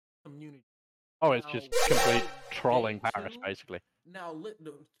community. Oh, it's just complete trolling Paris, basically. Now,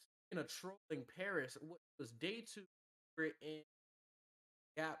 in a trolling Paris, what was day 2? We're in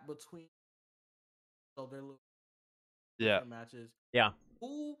gap between their little matches. Yeah.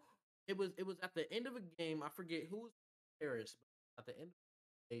 It was at the end of a game. I forget who was Paris, but at the end.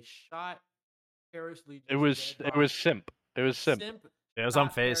 They shot Paris Legion. It was Simp. It was Simp. It was on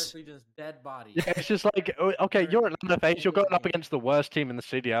FaZe. Paris Legion's dead body. Yeah, it's just like, okay, you're at Atlanta FaZe. You're going up against the worst team in the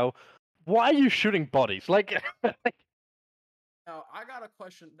CDL. Why are you shooting bodies? Like. Now I got a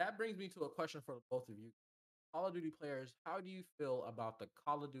question. That brings me to a question for both of you, Call of Duty players. How do you feel about the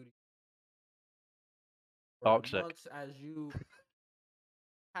Call of Duty? Toxic. As you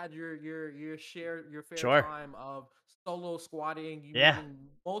had your fair Sure. time of solo squatting, you meeting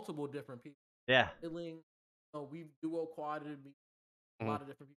multiple different people. Yeah. We duo quadded a lot of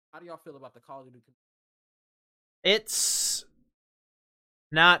different people. How do y'all feel about the Call of Duty community? It's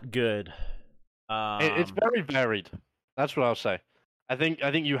not good. It's very varied. That's what I'll say. I think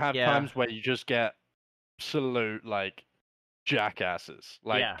you have times where you just get absolute like jackasses.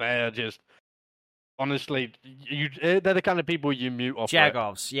 Like they're just honestly they're the kind of people you mute off.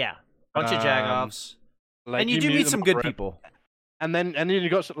 Jagoffs, bunch of Jagoffs. Like, and you do meet some good people. And then you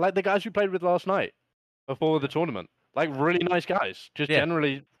got like the guys you played with last night before the tournament. Like really nice guys. Just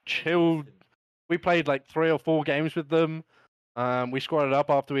generally chilled. We played like 3 or 4 games with them. We squatted up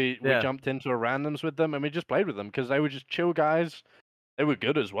after we jumped into a randoms with them, and we just played with them because they were just chill guys. They were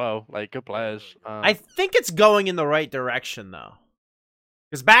good as well, like good players. I think it's going in the right direction though,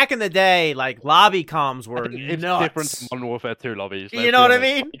 because back in the day, like lobby comms were it's nuts. different from Modern Warfare 2 lobbies. You know what I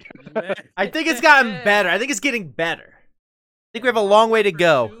mean? I think it's gotten better. I think it's getting better. I think we have a long way to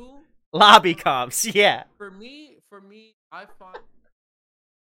go. Lobby comms, yeah. For me, I find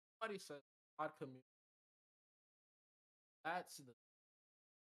somebody said odd community. That's the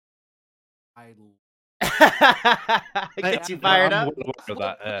gets you fired up.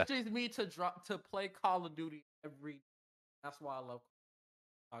 That pushes me to play Call of Duty every. That's why I love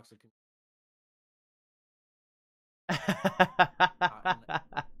toxic community.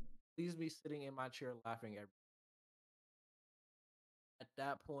 Leaves me sitting in my chair laughing every. At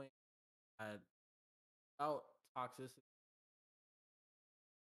that point, without toxicity,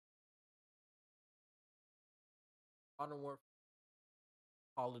 Modern Warfare,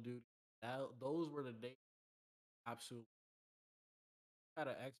 Call of Duty, those were the days. Absolutely, I had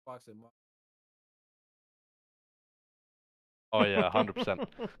an Xbox in my. Oh yeah, 100%.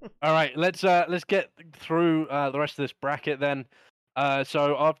 All right, let's get through the rest of this bracket then.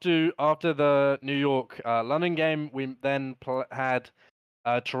 So after the New York London game, we then had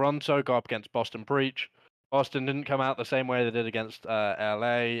Toronto go up against Boston Breach. Boston didn't come out the same way they did against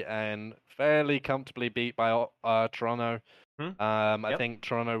LA, and fairly comfortably beat by Toronto. I think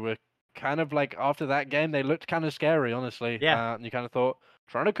Toronto were kind of like, after that game, they looked kind of scary, honestly. Yeah. You kind of thought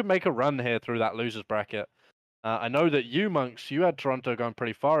Toronto could make a run here through that losers bracket. I know that you, Monks, you had Toronto going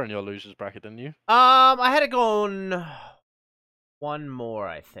pretty far in your losers bracket, didn't you? I had it going one more,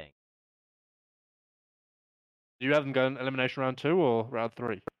 I think. Do you have them going elimination round 2 or round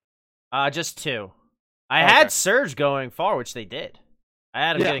 3? Just 2. I had Surge going far, which they did. I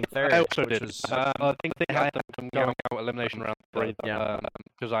had them getting third. I also did. Was... I think they had them going out elimination round 3.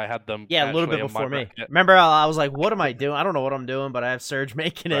 Because I had them. Yeah, a little bit before me. Remember, I was like, "What am I doing? I don't know what I'm doing," but I have Surge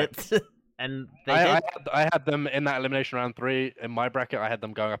making it. And they did. I had them in that elimination round 3 in my bracket. I had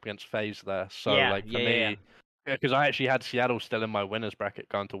them going up against FaZe there. So for me, because I actually had Seattle still in my winners bracket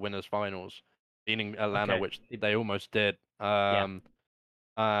going to winners finals, beating Atlanta, which they almost did. And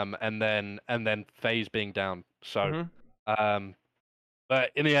then FaZe being down. So,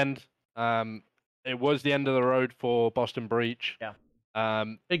 but in the end, it was the end of the road for Boston Breach. Yeah. A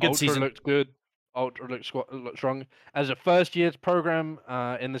good season. Looked good. Ultra looked strong. As a first year's program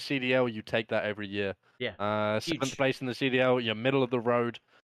in the CDL, you take that every year. Yeah. 7th place in the CDL, you're middle of the road.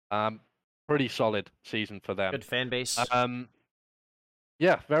 Pretty solid season for them. Good fan base.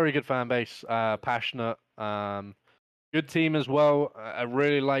 Yeah, very good fan base. Passionate. Good team as well. I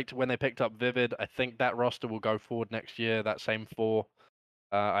really liked when they picked up Vivid. I think that roster will go forward next year. That same 4.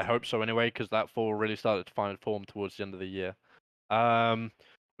 I hope so anyway, because that 4 really started to find form towards the end of the year.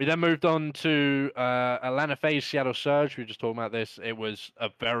 We then moved on to Atlanta FaZe, Seattle Surge. We were just talking about this. It was a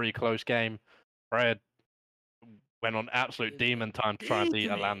very close game. Fred went on absolute demon time to try and beat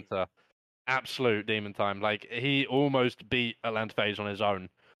Atlanta. Absolute demon time. Like, he almost beat Atlanta FaZe on his own.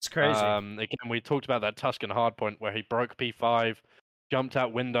 It's crazy. Again, we talked about that Tuscan hardpoint where he broke P5, jumped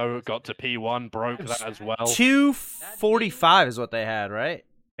out window, got to P1, broke that as well. 245 is what they had, right?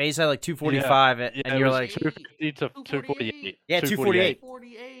 FaZe had like 245, and you're like 250 to 248. Yeah, 248.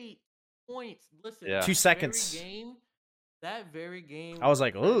 48 points. Listen, 2 seconds. That very game. I was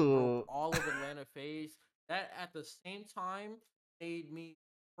like, ooh. All of Atlanta FaZe. That at the same time made me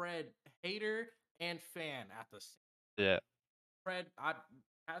Fred hater and fan at the same. Yeah. Fred, I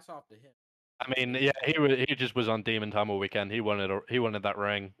pass off to him. I mean, yeah, he just was on demon time all weekend. He wanted that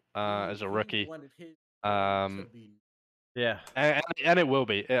ring as a rookie. Yeah, and it will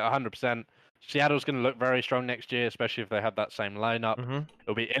be 100%. Seattle's going to look very strong next year, especially if they have that same lineup.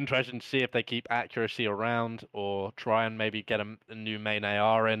 It'll be interesting to see if they keep accuracy around or try and maybe get a new main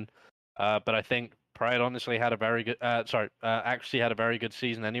AR in. But I think Pride honestly had a very good. Accuracy had a very good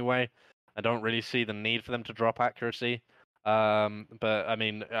season anyway. I don't really see the need for them to drop accuracy. But I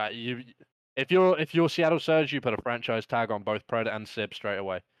mean, if you're Seattle Surge, you put a franchise tag on both Pred and Sib straight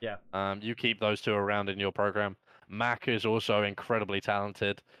away. Yeah. You keep those 2 around in your program. Mac is also incredibly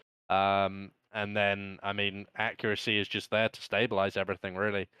talented. And then, I mean, accuracy is just there to stabilize everything,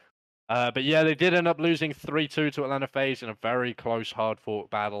 really. But yeah, they did end up losing 3-2 to Atlanta FaZe in a very close, hard-fought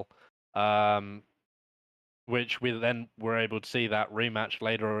battle. Which we then were able to see that rematch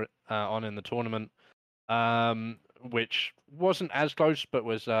later on in the tournament. Which wasn't as close, but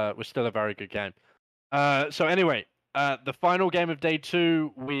was still a very good game. So anyway, the final game of day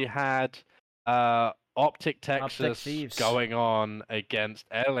 2, we had Optic Texas Thieves. going on against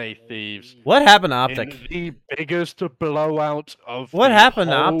LA Thieves. What happened to Optic? In the biggest blowout of What the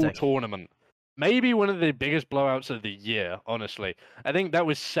happened to whole Optic? tournament. Maybe one of the biggest blowouts of the year, honestly. I think that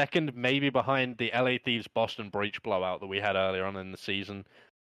was second, maybe behind the LA Thieves Boston Breach blowout that we had earlier on in the season.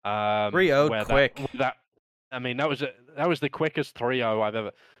 3-0 quick. I mean, that was the quickest 3-0 I've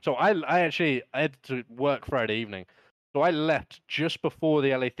ever. So I had to work Friday evening, so I left just before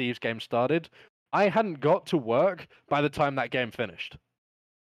the LA Thieves game started. I hadn't got to work by the time that game finished.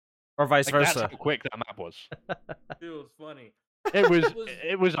 Or vice versa. That's how quick that map was. It was funny.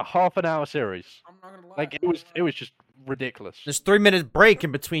 It was a half an hour series. I'm not gonna lie. Like it was just ridiculous. There's 3-minute break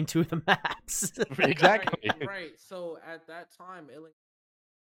in between two of the maps. Exactly. Right. So at that time,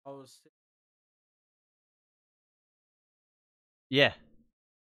 I was. Yeah.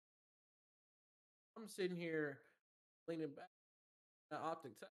 I'm sitting here leaning back at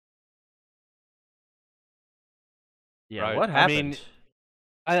Optic Tech. Yeah. Right. What happened?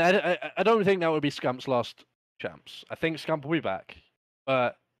 I mean, I don't think that would be Scump's last champs. I think Scump will be back,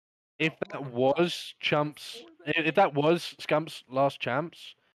 but if that was Scump's last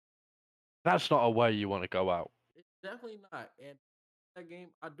champs, that's not a way you want to go out. It's definitely not. And that game,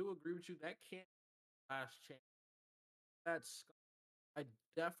 I do agree with you. That can't be last chance. That's I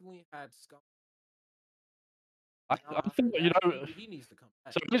definitely had Scump. I think he needs to come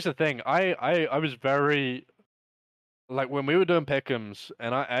back. So here's the thing. I was very like when we were doing pick'ems,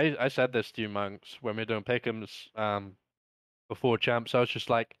 and I said this to you, Monks, when we were doing pick'ems before champs. I was just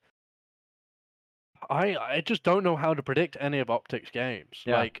like, I just don't know how to predict any of Optic's games.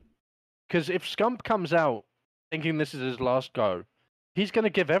 Yeah. Like, because if Scump comes out thinking this is his last go, he's gonna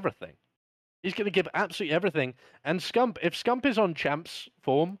give everything. He's gonna give absolutely everything. And if Scump is on champs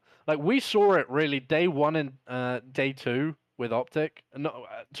form, like we saw it really day one and day two with Optic. No,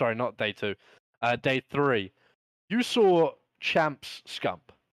 sorry, not day two. Day three. You saw champs Scump.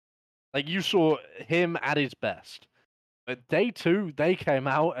 Like you saw him at his best. But day two, they came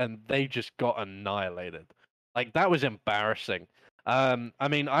out and they just got annihilated. Like that was embarrassing. I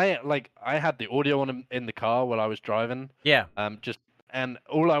mean, I had the audio on in the car while I was driving. Yeah. And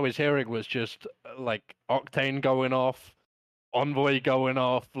all I was hearing was just like Octane going off, Envoy going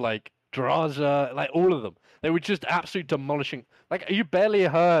off, like Draza, like all of them. They were just absolutely demolishing. Like you barely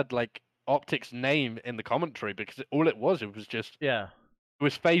heard like Optic's name in the commentary because all it was just Yeah. It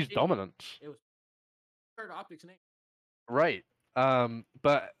was phase dominance. It was heard Optic's name. Right.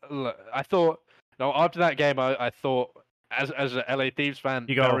 But look, I thought after that game, I thought as an LA Thieves fan,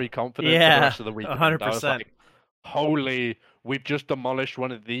 very confident for the rest of the weekend. 100%. I was like, holy, we've just demolished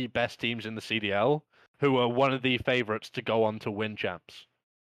one of the best teams in the CDL, who are one of the favorites to go on to win champs.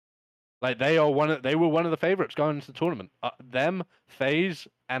 Like they were one of the favorites going into the tournament. Them, FaZe,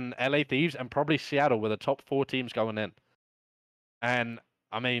 and LA Thieves, and probably Seattle were the top 4 teams going in. And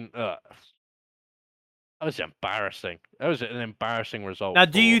I mean, that was embarrassing. That was an embarrassing result. Now,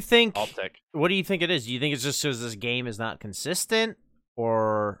 do you think? Optic. What do you think it is? Do you think it's just because this game is not consistent,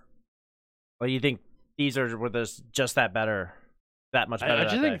 or do you think these were just that much better? I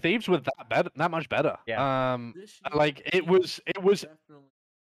just think Thieves were that much better. Yeah. Like it was.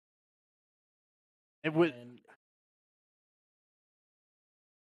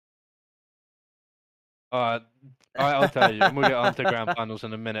 I'll tell you, and we'll get on to grand finals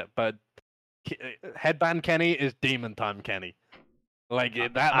in a minute. But Headband Kenny is demon time Kenny. Like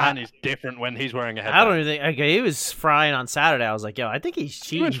that man is different when he's wearing a headband. I don't even think he was frying on Saturday. I was like, yo, I think he's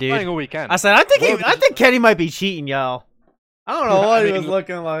cheating, he was dude. Frying all weekend. I said, I think Kenny might be cheating, yo. I don't know what he was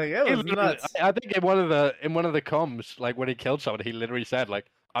looking like. It was nuts. I think in one of the comms, like when he killed someone, he literally said, like,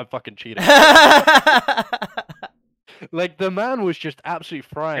 I'm fucking cheating. Like the man was just absolutely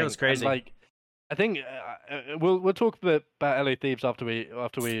frying. It was crazy. And, like, I think we'll talk a bit about LA Thieves after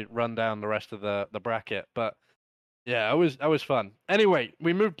we run down the rest of the bracket. But yeah, it was fun. Anyway,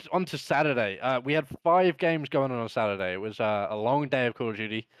 we moved on to Saturday. We had 5 games going on Saturday. It was a long day of Call of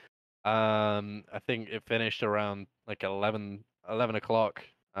Duty. I think it finished around like 11 o'clock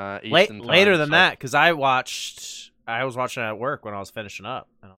Eastern time. Later than that, because I was watching it at work when I was finishing up.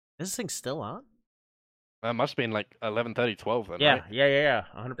 Is this thing still on? It must have been like 11:30, 12 then. Yeah, right? yeah,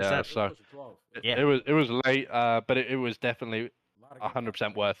 100%. Yeah, so it was late, but it was definitely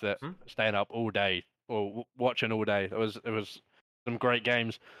 100% worth it. Staying up all day or watching all day. It was some great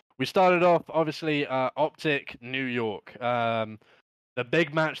games. We started off obviously Optic New York. The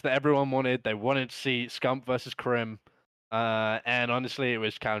big match that everyone wanted. They wanted to see Scump versus Krim. And honestly, it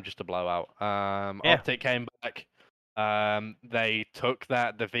was kind of just a blowout. Optic came back. They took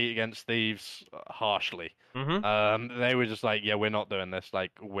that defeat against Thieves harshly. Mm-hmm. They were just like, yeah, we're not doing this.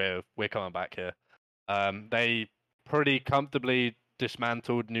 Like, we're coming back here. They pretty comfortably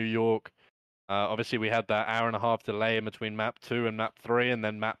dismantled New York. Obviously, we had that hour and a half delay in between map 2 and map 3, and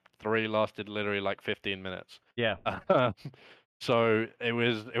then map 3 lasted literally like 15 minutes. Yeah. So it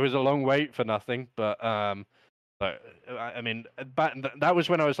was a long wait for nothing, but I mean, that was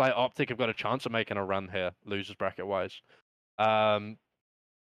when I was like, Optic have got a chance of making a run here, losers bracket wise.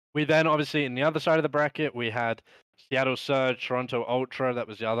 We then obviously in the other side of the bracket we had Seattle Surge, Toronto Ultra. That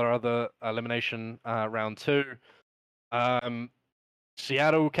was the other elimination round 2.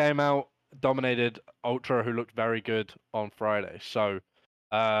 Seattle came out, dominated Ultra, who looked very good on Friday. So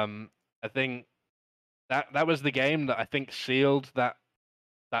I think that was the game that I think sealed that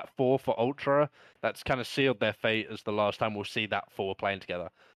 4 for Ultra. That's kind of sealed their fate as the last time we'll see that 4 playing together.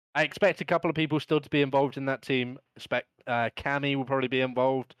 I expect a couple of people still to be involved in that team. Expect Cammy will probably be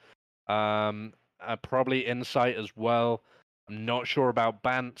involved. Probably Insight as well. I'm not sure about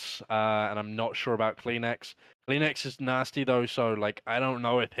Bance, and I'm not sure about Kleenex. Kleenex is nasty though, so like I don't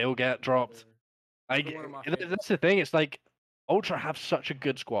know if he'll get dropped. That's the thing. It's like Ultra have such a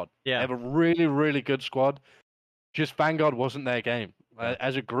good squad. Yeah. They have a really, really good squad. Just Vanguard wasn't their game.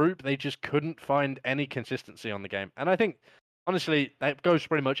 As a group, they just couldn't find any consistency on the game. And I think, honestly, that goes for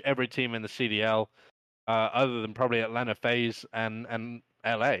pretty much every team in the CDL, other than probably Atlanta FaZe and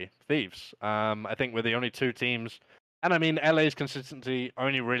LA Thieves. I think we're the only 2 teams. And I mean, LA's consistency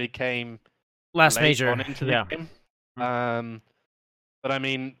only really came last major on into the game. But I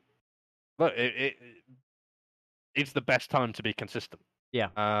mean, look, it's the best time to be consistent. Yeah.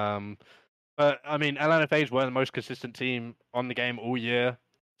 But I mean, Atlanta FaZe were the most consistent team on the game all year.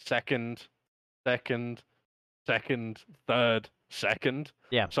 Second, third, second.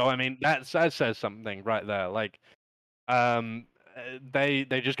 Yeah. So I mean, that says something right there. Like,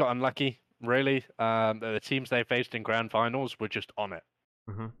 they just got unlucky. Really, the teams they faced in grand finals were just on it.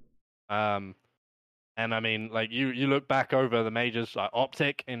 Mm-hmm. And I mean, like you look back over the majors, like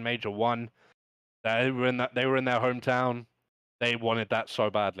Optic in Major 1, they were in their hometown. They wanted that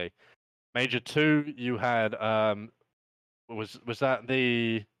so badly. Major 2, you had was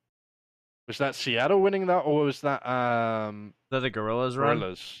that Seattle winning that, or was that the Gorillas run?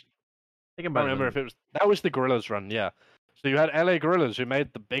 Gorillas. I can't remember if that was the Gorillas run. Yeah. So you had LA Gorillas, who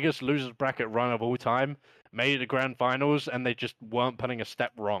made the biggest losers bracket run of all time, made it to grand finals, and they just weren't putting a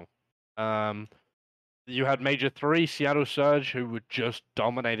step wrong. You had Major 3, Seattle Surge, who were just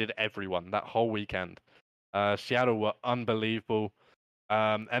dominated everyone that whole weekend. Seattle were unbelievable.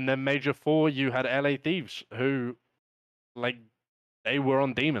 And then Major 4, you had LA Thieves, who, like, they were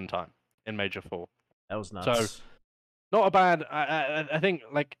on demon time in Major 4. That was nuts. So, not a bad. I think,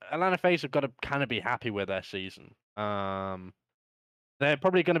 like, Atlanta FaZe have got to kind of be happy with their season. They're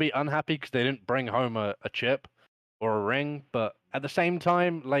probably going to be unhappy because they didn't bring home a chip or a ring, but at the same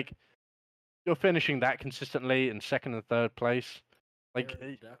time, like, you're finishing that consistently in 2nd and 3rd place. Like,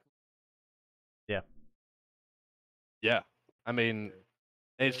 yeah. I mean,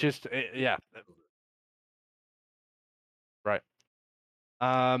 it's just, yeah. Right.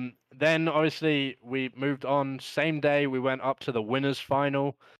 Then obviously we moved on. Same day we went up to the winners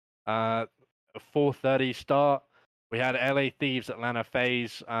final. 4:30 start. We had LA Thieves, Atlanta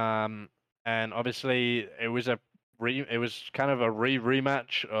FaZe, and obviously it was kind of a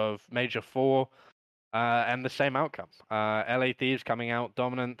rematch of Major 4, and the same outcome. LA Thieves coming out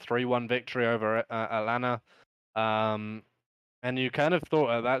dominant, 3-1 victory over Atlanta. And you kind of thought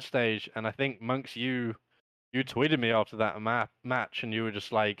at that stage, and I think Monks, you tweeted me after that match, and you were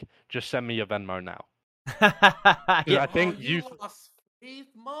just like, "Just send me your Venmo now." Yeah. I think you.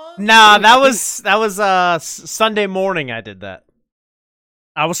 Nah, that was Sunday morning. I did that.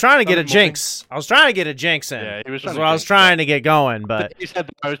 I was trying to get a jinx. I was trying to get a jinx in. Yeah, he was. I was trying to get going, but he said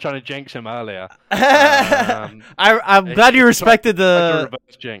that I was trying to jinx him earlier. I'm glad you respected the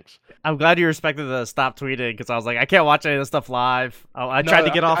reverse jinx. I'm glad you respected the stop tweeting, because I was like, I can't watch any of this stuff live. I tried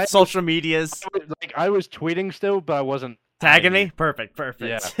to get off social medias. I was tweeting still, but I wasn't tagging me. Perfect.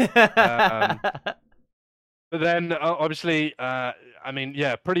 Yeah. But then, obviously, I mean,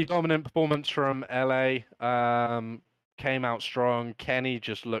 yeah, pretty dominant performance from LA. Came out strong. Kenny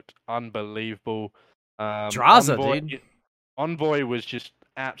just looked unbelievable. Draza, dude. Envoy was just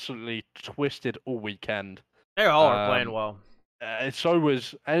absolutely twisted all weekend. They all are playing well. So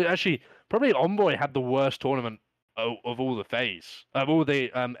was actually probably Envoy had the worst tournament of all the FaZe, of all the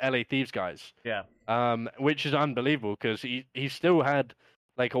LA Thieves guys. Yeah. Which is unbelievable because he still had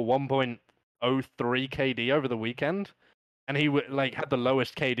like a 1.03 KD over the weekend, and he had the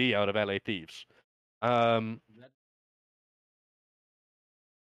lowest KD out of LA Thieves.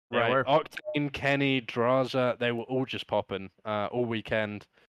 Right, Octane, Kenny, Draza, they were all just popping all weekend.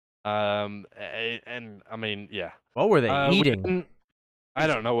 And I mean, yeah. What were they eating? I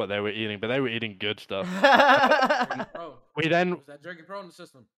don't know what they were eating, but they were eating good stuff. We then was that Jerky Pro in the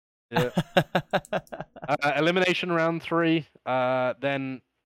system. Yeah. Elimination round 3. Then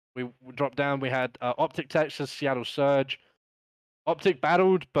we dropped down. We had Optic Texas, Seattle Surge. Optic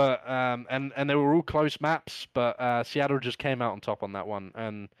battled, but and they were all close maps, but Seattle just came out on top on that one,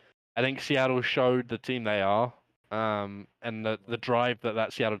 and I think Seattle showed the team they are, and the drive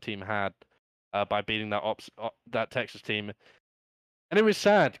that Seattle team had by beating that Texas team. And it was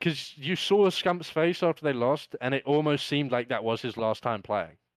sad because you saw Scump's face after they lost, and it almost seemed like that was his last time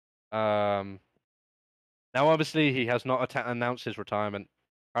playing. Now, obviously, he has not announced his retirement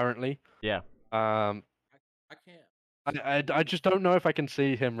currently. Yeah. I can't. I just don't know if I can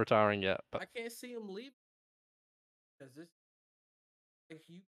see him retiring yet. But I can't see him leave because this.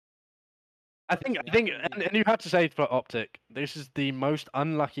 I think, and you have to say for Optic, this is the most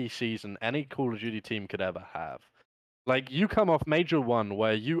unlucky season any Call of Duty team could ever have. Like, you come off Major 1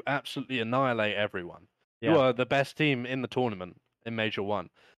 where you absolutely annihilate everyone. Yeah. You are the best team in the tournament in Major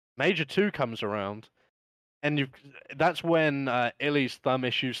 1. Major 2 comes around, and that's when Illy's thumb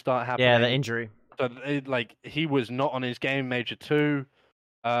issues start happening. Yeah, the injury. So, he was not on his game Major 2.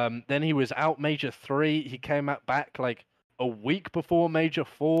 Then he was out Major 3. He came back, a week before Major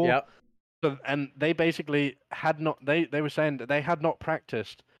 4. Yep. So, and they basically had not... They were saying that they had not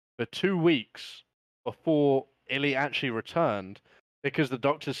practiced for 2 weeks before Illy actually returned, because the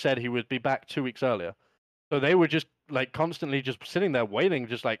doctors said he would be back 2 weeks earlier. So they were just constantly just sitting there waiting,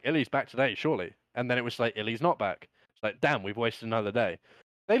 just Illy's back today, surely. And then it was Illy's not back. It's damn, we've wasted another day.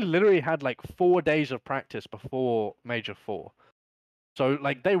 They literally had 4 days of practice before Major 4. So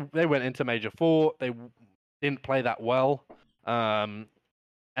they went into Major 4, they didn't play that well. And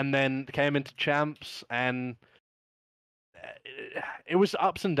then came into Champs, and it was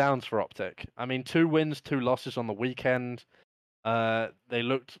ups and downs for Optic. I mean, 2 wins, 2 losses on the weekend. They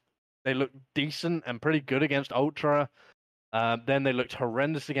looked decent and pretty good against Ultra. Then they looked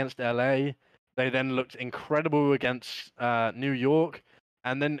horrendous against LA. They then looked incredible against New York.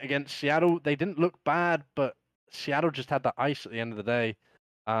 And then against Seattle, they didn't look bad, but Seattle just had the ice at the end of the day.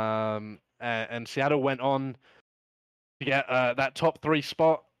 And Seattle went on to get that top 3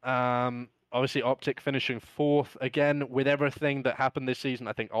 spot. Obviously, Optic finishing 4th again. With everything that happened this season,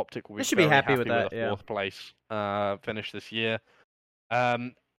 I think Optic will be happy with that. 4th place finish this year.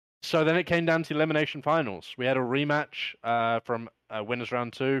 So then it came down to elimination finals. We had a rematch from winners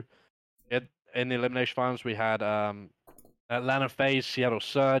round 2. In the elimination finals, we had Atlanta FaZe, Seattle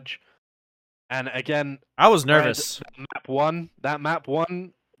Surge, and again, I was nervous. That map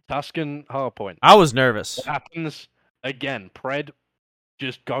won. Tuscan Hardpoint. I was nervous. What happens again? Pred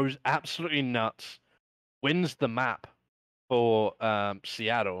just goes absolutely nuts, wins the map for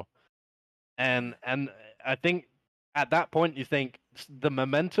Seattle, and I think at that point you think the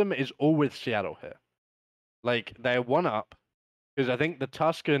momentum is all with Seattle here. They're 1 up, because I think the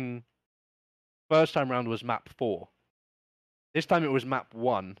Tuscan first time round was map 4. This time it was map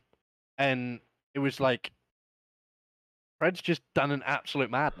 1, and it was Pred's just done an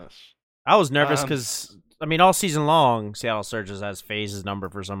absolute madness. I was nervous because, all season long, Seattle Surges has FaZe's number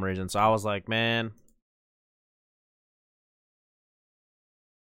for some reason. So I was like, man.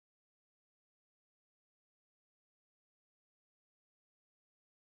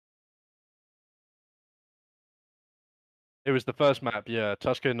 It was the first map, yeah.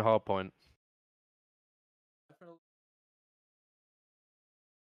 Tuscan Hardpoint.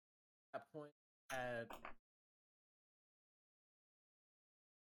 That point had...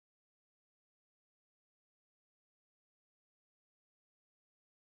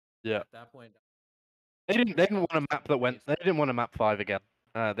 Yeah. At that point, they didn't want a map that went. They didn't want a map 5 again.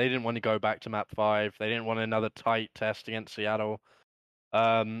 They didn't want to go back to map 5. They didn't want another tight test against Seattle.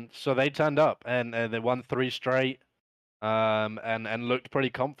 So they turned up, and they won 3 straight. And looked pretty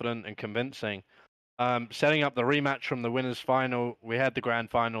confident and convincing. Setting up the rematch from the winners final, we had the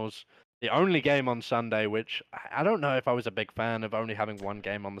grand finals. The only game on Sunday, which I don't know if I was a big fan of only having 1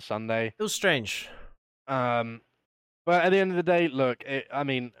 game on the Sunday. It was strange. But at the end of the day, look,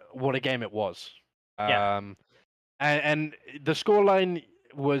 what a game it was. Yeah. And the scoreline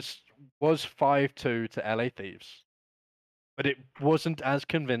was 5-2 to LA Thieves, but it wasn't as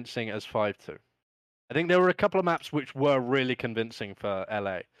convincing as 5-2. I think there were a couple of maps which were really convincing for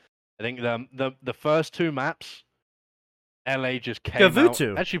LA. I think the first 2 maps, LA just came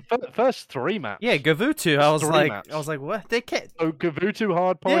Gavutu. out. Actually, first 3 maps. Yeah, Gavutu. I was like, what? They can't. So Gavutu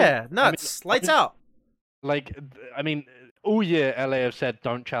Hardpoint. Yeah, nuts. Lights out. All year LA have said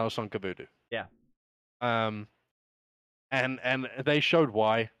don't chalice on Gavutu. Yeah. and they showed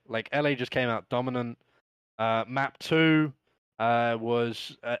why. Like LA just came out dominant. Map 2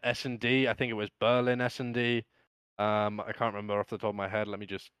 was S&D. I think it was Berlin S&D. I can't remember off the top of my head. Let me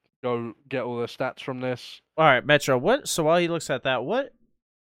just go get all the stats from this. All right, Metro. What? So while he looks at that,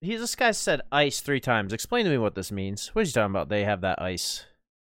 this guy said ice 3 times. Explain to me what this means. What are you talking about? They have that ice.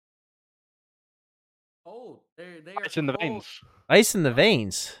 Oh, they Ice in the veins. Ice in the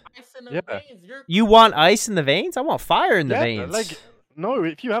veins. Ice in the veins. You want ice in the veins? I want fire in the veins. Like no,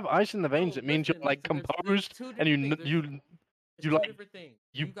 if you have ice in the veins, it means you're like composed and you different things.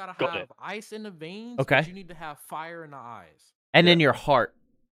 You gotta have ice in the veins. Okay. But you need to have fire in the eyes. And in your heart.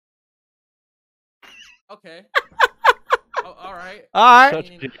 Okay. All right. Such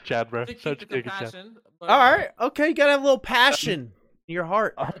a big chat, bro. Such a big chat. All right. Okay, you gotta have a little passion in your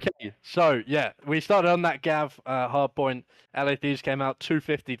heart. Okay. So yeah, we started on that Gav hardpoint. LA Thieves came out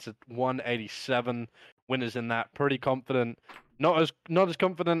 250 to 187. Winners in that, pretty confident. Not as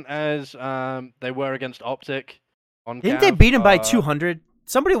confident as they were against Optic. Didn't they beat him by 200?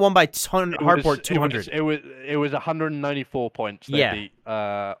 Somebody won by hardpoint 200. It was 194 points. They beat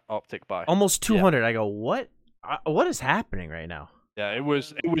Optic by almost 200. Yeah. I go, what? What is happening right now? Yeah, it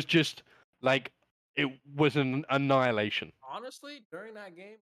was just like it was an annihilation. Honestly, during that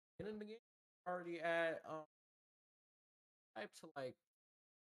game, in the game, already at type to like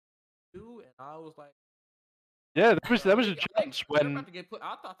 2, and I was like, yeah, there was a chance when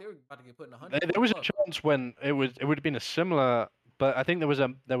I thought they were about to get put in 100. There was a chance when it would have been a similar, but I think there was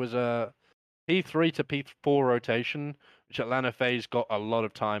a P3 to P4 rotation, which Atlanta FaZe got a lot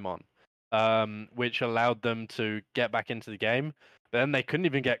of time on, which allowed them to get back into the game. But then they couldn't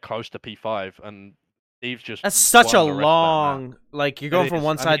even get close to P5, and Thieves just. That's such a long. Like you're going from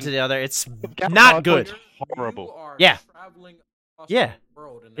one side to the other. It's not good. Horrible. Yeah. Yeah.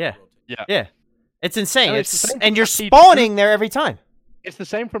 Yeah. It's insane. And you're spawning there every time. It's the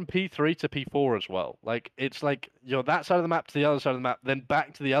same from P3 to P4 as well. Like it's like you're that side of the map to the other side of the map, then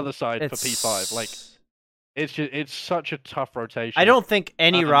back to the other side for P5. Like it's such a tough rotation. I don't think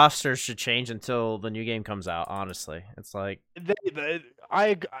any rosters should change until the new game comes out. Honestly, it's like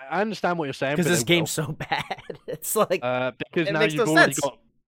I understand what you're saying because this game's so bad. It's like because now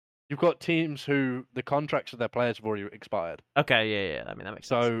you've got teams who the contracts of their players have already expired. Okay, yeah. I mean that makes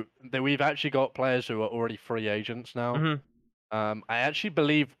sense. So we've actually got players who are already free agents now. Mm-hmm. I actually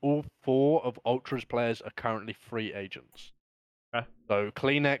believe all 4 of Ultra's players are currently free agents. Okay. So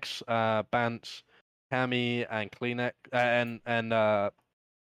Kleenex, Bance, Cammy, and Kleenex and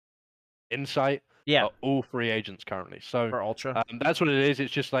Insight are all free agents currently. So for Ultra, that's what it is.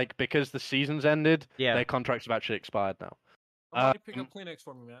 It's just like because the season's ended, yeah, their contracts have actually expired now. Somebody pick up Kleenex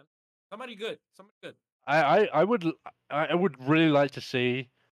for me, man. Somebody good. I would really like to see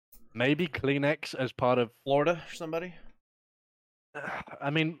maybe Kleenex as part of Florida or somebody.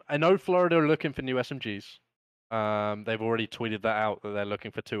 I mean, I know Florida are looking for new SMGs. They've already tweeted that out that they're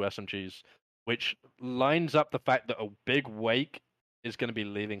looking for 2 SMGs, which lines up the fact that a big Wake is going to be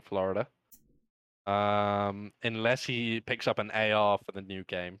leaving Florida, unless he picks up an AR for the new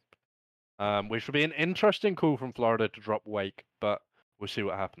game, which would be an interesting call from Florida to drop Wake, but we'll see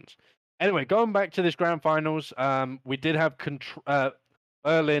what happens. Anyway, going back to this grand finals, we did have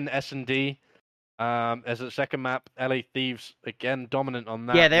Berlin S&D. As a second map, LA Thieves again dominant on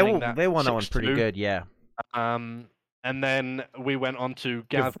that. Yeah, they won that one pretty good. Yeah. And then we went on to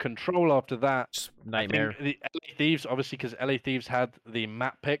Gav Control after that. Just nightmare. The LA Thieves, obviously, because LA Thieves had the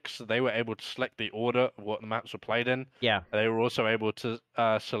map picks, so they were able to select the order of what the maps were played in. Yeah. They were also able to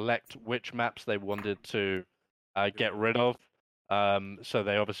select which maps they wanted to get rid of. So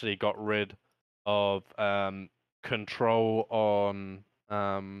they obviously got rid of Control on.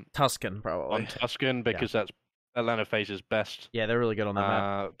 Tuscan probably on Tuscan because that's Atlanta FaZe's best. Yeah, they're really good on that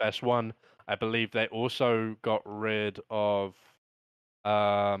map. Best one. I believe they also got rid of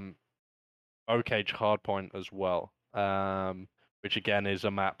Oak Age Hardpoint as well, which again is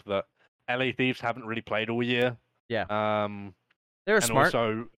a map that LA Thieves haven't really played all year. Yeah. They're and smart.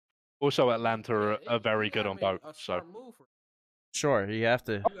 Also Atlanta are very good on both. So sure, you have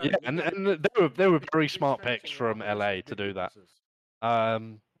to. Yeah, and they were very smart picks from LA to do that.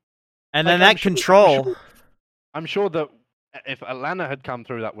 And then that Control. I'm sure that if Atlanta had come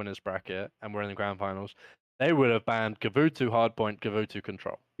through that winners bracket and were in the grand finals, they would have banned Gavutu Hardpoint, Gavutu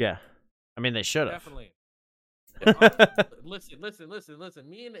Control. Yeah, I mean they should have. Definitely. Listen.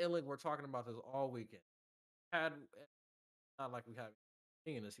 Me and Illig were talking about this all weekend. Not like we have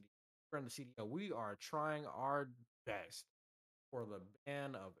in the CDO. We're in the CDO. We are trying our best for the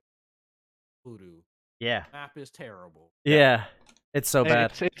ban of Voodoo. Yeah. Map is terrible. Yeah. It's so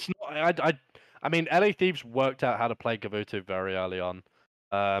bad. It's not. I mean, LA Thieves worked out how to play Gavutu very early on,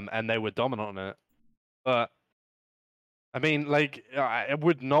 and they were dominant on it. But I mean, like, I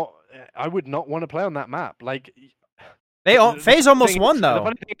would not want to play on that map. Like, FaZe almost won though. The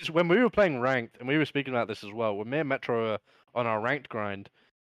funny thing is, when we were playing ranked, and we were speaking about this as well, when me and Metro were on our ranked grind,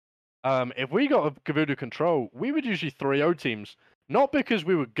 if we got a Gavutu control, we would usually 3-0 teams. Not because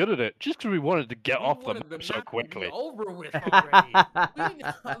we were good at it, just because we wanted to get off the map so quickly. Over with already.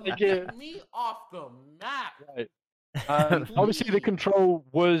 Get me off the map. Right. Obviously, the control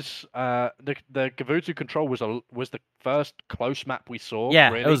was the Gavutu control was the first close map we saw. Yeah,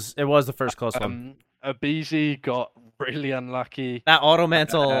 really. it was the first close one. aBeZy got really unlucky. That auto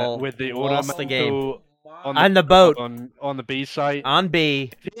mantle with the lost the game on the boat on the B site on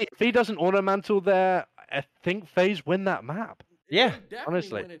B. If he doesn't auto mantle there, I think FaZe win that map. Yeah,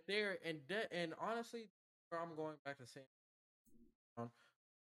 honestly. Win it there, and honestly, I'm going back to saying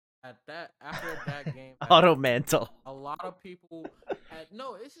after that game, auto mantle. A lot of people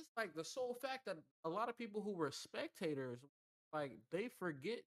it's just like the sole fact that a lot of people who were spectators, like, they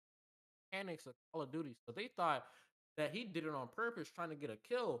forget mechanics of Call of Duty, so they thought that he did it on purpose, trying to get a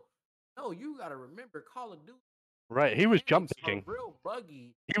kill. No, you got to remember, Call of Duty. Right, he was jump picking. Real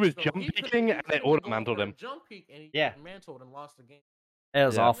buggy. He was jump picking, and they auto mantled him. Jump peek, and he mantled and lost the game. It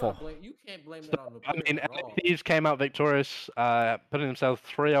was awful. You can't blame that on the player. I mean, LA Thieves came out victorious, putting themselves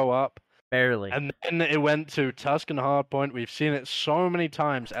 3-0 up. Barely. And then it went to Tuscan Hardpoint. We've seen it so many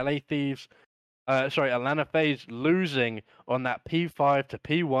times. Atlanta FaZe losing on that P5 to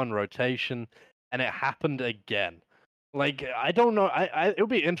P1 rotation, and it happened again. Like, I don't know. It'll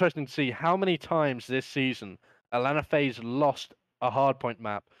be interesting to see how many times this season Atlanta FaZe lost a hardpoint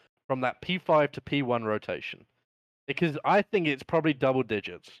map from that P5 to P1 rotation. Because I think it's probably double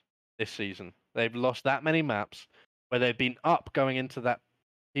digits this season. They've lost that many maps where they've been up going into that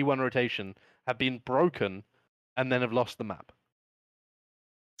P1 rotation, have been broken, and then have lost the map.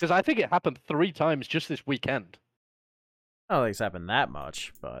 Because I think it happened 3 times just this weekend. I don't think it's happened that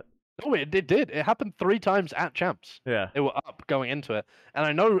much, but... No, it did. It happened 3 times at Champs. Yeah. They were up going into it.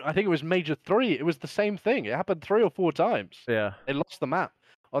 And I think it was Major 3. It was the same thing. It happened 3 or 4 times. Yeah. They lost the map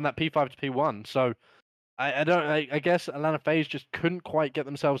on that P5 to P1. So I guess Atlanta FaZe just couldn't quite get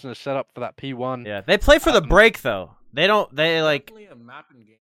themselves in a setup for that P1. Yeah. They play for the break, though. They like... Definitely a mapping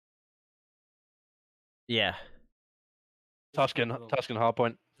game. Yeah. Tuscan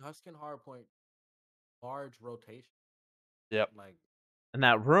Hardpoint. Tuscan Hardpoint. Large rotation. Yep. Like... In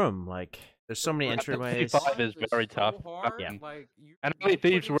that room, like, there's so many entryways. P5 is very tough. Hard, yeah. Like, and LA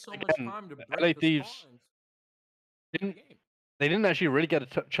Thieves were again. LA Thieves didn't actually really get a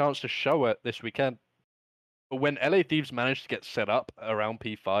chance to show it this weekend. But when LA Thieves managed to get set up around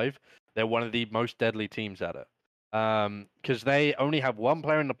P5, they're one of the most deadly teams at it. Because they only have one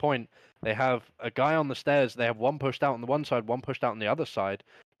player in the point. They have a guy on the stairs. They have one pushed out on the one side, one pushed out on the other side.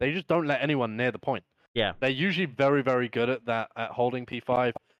 They just don't let anyone near the point. Yeah, they're usually very, very good at that, at holding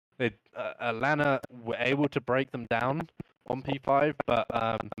P5. Atlanta were able to break them down on P5, but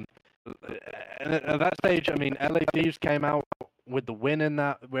at that stage, I mean, LA Thieves came out with the win in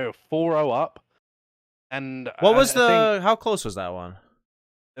that. We were 4-0 up. And what was how close was that one?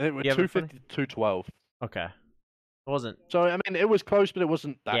 It was 250 to 212. Okay, it wasn't. So I mean, it was close, but it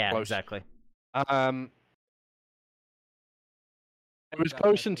wasn't that close. Yeah, exactly. It was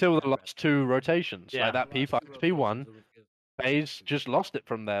close until the last 2 rotations. Yeah. Like that P5 to P1, FaZe just lost it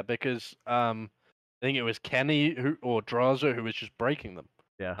from there because I think it was Kenny or Draza who was just breaking them.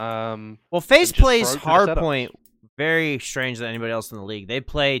 Yeah. Well, FaZe plays hardpoint very strange than anybody else in the league. They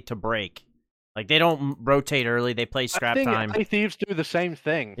play to break. Like, they don't rotate early. They play scrap time. LA Thieves do the same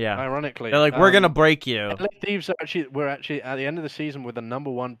thing. Yeah. Ironically, they're like, we're gonna break you. LA Thieves were actually at the end of the season with the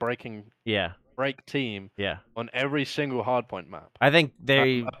 #1 breaking. Yeah. Break team. Yeah. On every single hardpoint map. I think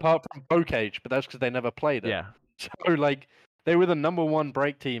they apart from Bocage, but that's because they never played it. Yeah. So like, they were the #1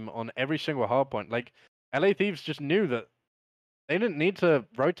 break team on every single hardpoint. Like, LA Thieves just knew that they didn't need to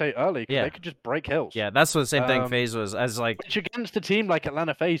rotate early because they could just break hills. Yeah, that's what the same thing FaZe was. As like, which against a team like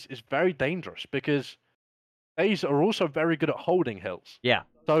Atlanta FaZe is very dangerous because FaZe are also very good at holding hills. Yeah.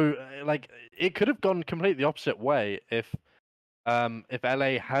 So like, it could have gone completely the opposite way if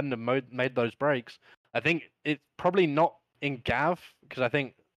LA hadn't made those breaks. I think it's probably not in Gav because I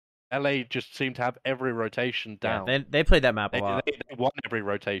think LA just seemed to have every rotation down. Yeah, they played that map a lot. They won every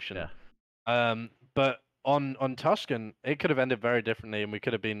rotation. Yeah. But on Tuscan, it could have ended very differently, and we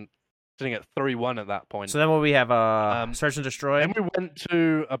could have been sitting at 3-1 at that point. So then what we have Search and Destroy. Then we went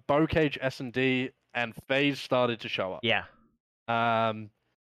to a Bocage S&D, and FaZe started to show up. Yeah.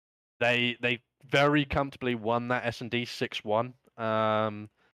 They very comfortably won that S&D 6-1.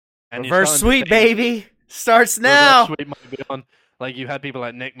 And you're Reverse starting to sweep, think baby, starts reverse now. sweep might be on. Like you had people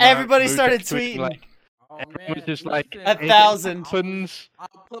like Nick. Everybody Mutek started tweeting. like Oh everyone man, was just listen, like A if it 1,000. happens,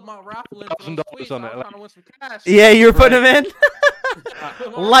 I'll put my raffle in for those $1,000 tweets. on I it, was like- trying to win some cash. Yeah, you were putting Right. them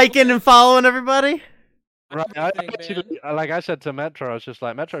in, liking and following everybody. Right, I Everything, actually, man. like I said to Metro, I was just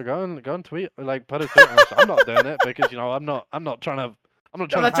like, Metro, go and tweet, like put a tweet. And I was like, I'm not doing it because I'm not trying to, I'm not I'm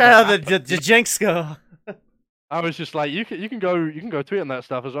trying not to. trying have to a have the jinx go. I was just like, you can go tweet on that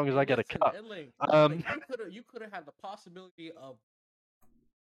stuff as long as I get a Listen, cut. Link, Um, you could have had the possibility of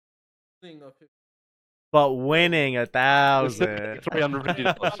winning But winning 1,000.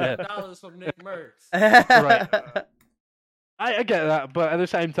 $350. Yeah. $100 from Nick Merckx. Right. I get that, but at the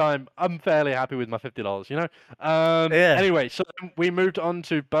same time, I'm fairly happy with my $50. Yeah. Anyway, so then we moved on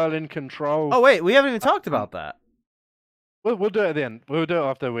to Berlin Control. Oh wait, we haven't even talked about that. We'll do it at the end. We'll do it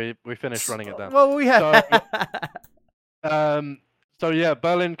after we finish running it down. Well, we have. So yeah,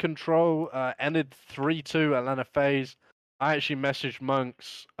 Berlin Control ended 3-2 Atlanta FaZe. I actually messaged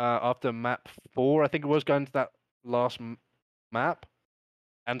Monks after map 4, I think it was, going to that last map,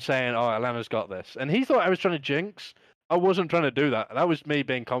 and saying, "Oh, Atlanta's got this." And he thought I was trying to jinx. I wasn't trying to do that. That was me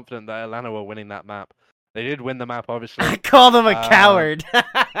being confident that Atlanta were winning that map. They did win the map, obviously. I called him a coward.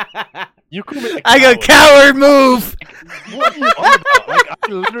 You call me a I go coward move. What are you on about? Like, I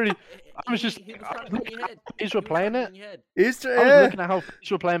literally, I was just, He was trying to get in your head. FaZe were playing it. He's I was looking at how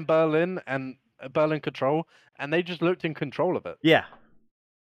FaZe were playing Berlin and Berlin Control, and they just looked in control of it. Yeah.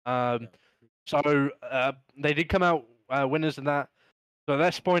 So they did come out winners in that. So at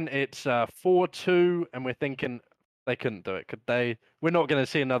this point, it's 4-2, and we're thinking they couldn't do it, could they? We're not going to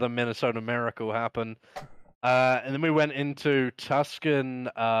see another Minnesota miracle happen. And then we went into Tuscan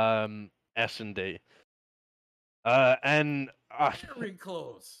S&D. And Very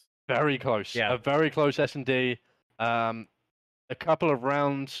close. very close. Yeah. A very close S&D. A couple of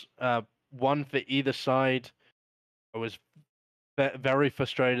rounds, one for either side. I was very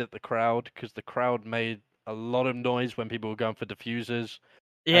frustrated at the crowd because the crowd made a lot of noise when people were going for diffusers.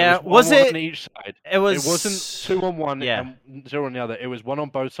 Yeah. Was Was one it? on each side? It was. It wasn't 2 on one Yeah. and 0 on the other. It was 1 on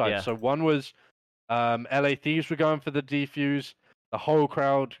both sides. Yeah. So one was LA Thieves were going for the defuse. The whole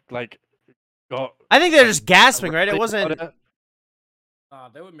crowd got. I think they're just gasping, right? It wasn't.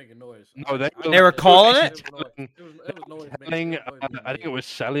 They were making noise. No, they were calling it? It was noise. Telling, I think it was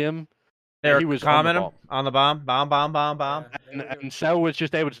Celium. They were he was on the commenting on the bomb. Bomb. And Cell was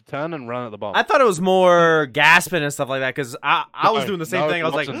just able to turn and run at the bomb. I thought it was more gasping and stuff like that because I was doing the same No, thing. it I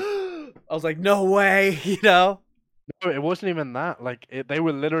was wasn't. like, I was like, no way, No, it wasn't even that. Like they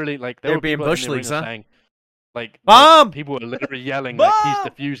were literally like They were were being people in bush the leagues, arena huh? saying, like Bomb! people were literally yelling like he's Bomb!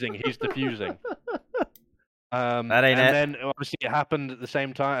 defusing, he's defusing. That ain't and it. then obviously it happened at the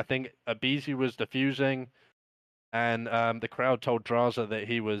same time. I think Abizi was defusing, and the crowd told Draza that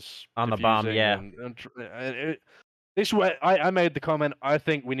he was On the bomb, defusing, yeah. This is where I made the comment. I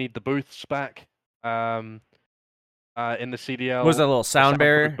think we need the booths back. In the CDL. Was it a little sound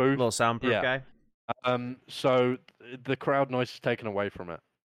barrier? soundproof booth. Little soundproof Yeah. guy? So the crowd noise is taken away from it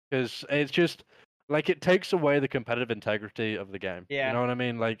because it's just like it takes away the competitive integrity of the game. Yeah. You know what I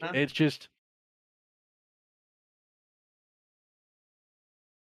mean? Like Huh? it's just.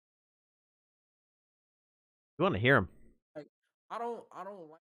 You want to hear him? I don't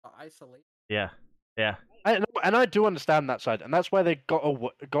like the isolation. Yeah. And I do understand that side, and that's why they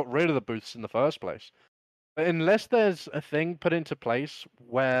got rid of the booths in the first place. But unless there's a thing put into place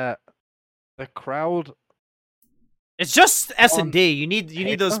where the crowd, It's just S&D. You need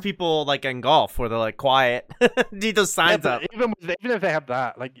those paper? people like in golf where they're like quiet. Need those signs yeah, up. but even if they have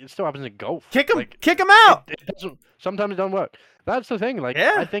that, like it still happens in golf. Kick them. Like, Kick them out. it doesn't. Sometimes it doesn't work. That's the thing. Like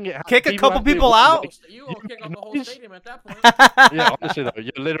Yeah. I think it Kick a couple have to be people aware, out. like, You gonna kick off the whole noise- stadium at that point. yeah, honestly though,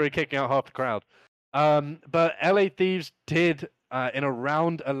 you're literally kicking out half the crowd. But LA Thieves did in a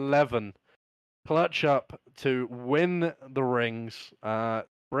round 11 clutch up to win the rings,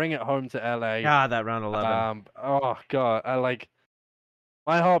 bring it home to LA. God, that round 11. Oh god,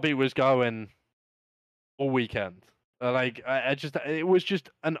 my heartbeat was going all weekend. I just it was just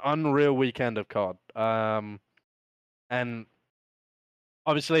an unreal weekend of COD. And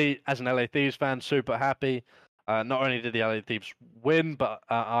obviously as an LA Thieves fan, super happy. Not only did the LA Thieves win, but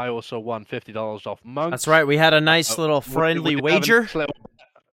I also won $50 off Monks. That's right. We had a nice little friendly We did have a wager. nice little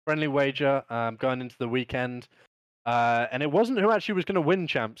friendly wager going into the weekend. And it wasn't who actually was going to win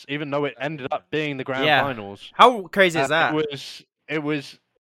champs, even though it ended up being the grand Yeah. finals. How crazy is that? It was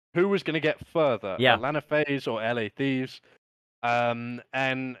who was going to get further, Yeah. Atlanta FaZe or LA Thieves.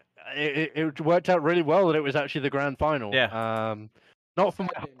 And it worked out really well that it was actually the grand final. Yeah. Not for my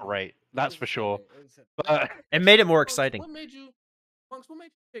heart rate, that's for sure. But It made it more exciting. What made you Monks, what made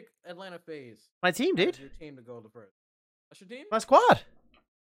you pick Atlanta FaZe My team, as dude. your team to go the first? That's your team? My squad.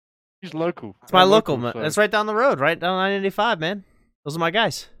 He's local. It's my I'm local. so- It's right down the road, right down 985, man. Those are my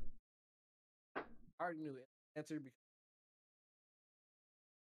guys. I already knew the answer.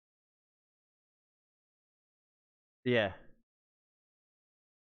 Yeah.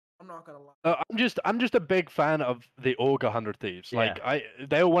 I'm not gonna lie. I'm just a big fan of the org 100 Thieves. Like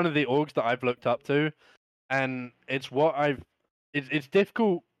they're one of the orgs that I've looked up to, and it's what it's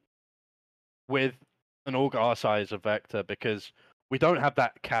difficult with an org our size of Vector because we don't have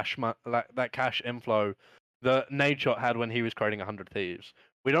that that cash inflow that Nadeshot had when he was creating 100 Thieves.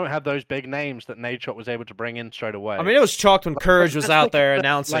 We don't have those big names that Nadeshot was able to bring in straight away. I mean, it was chalked when Courage was That's out like- there like-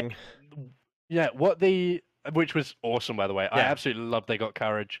 announcing. Yeah, which was awesome, by the way. I Yeah. absolutely loved they got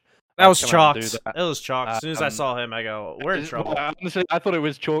Courage. That was come out and do chalked. that. It was chalked. As soon as I Um, saw him, I go, "We're in trouble." Honestly, I thought it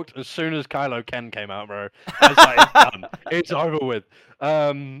was chalked as soon as Kylo Ken came out, bro. I was like, it's done. It's over with.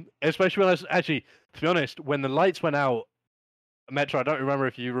 Especially when I was actually, to be honest, when the lights went out, Metro. I don't remember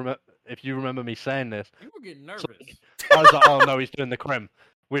if you remember me saying this. You were getting nervous. I was like, oh no, he's doing the Crim.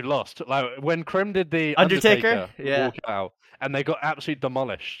 We've lost. Like when Crim did the Undertaker? Yeah. walk out, and they got absolutely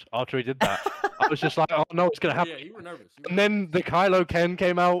demolished after he did that. I was just like, oh no, it's gonna happen. Yeah, you were nervous. And then the Kylo Ken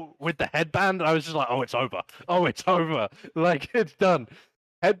came out with the headband, and I was just like, oh, it's over. Oh, it's over. Like, it's done.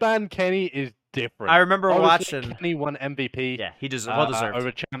 Headband Kenny is different. I remember Obviously, watching. Kenny won MVP Yeah, he well deserved.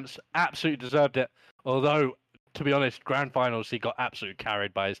 over Champs. Absolutely deserved it. Although, to be honest, Grand Finals, he got absolutely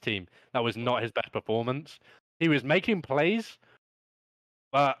carried by his team. That was not his best performance. He was making plays,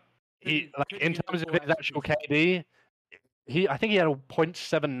 but in terms of his actual KD, I think he had a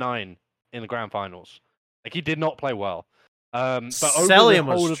 .79 in the Grand Finals. Like, he did not play well. But over the Celium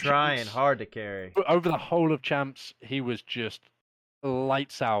whole was of trying Champs- hard to carry. Over the whole of Champs, he was just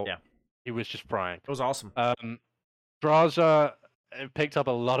lights out. Yeah. He was just frying. It was awesome. Draza picked up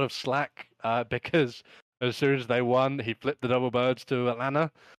a lot of slack because as soon as they won, he flipped the double birds to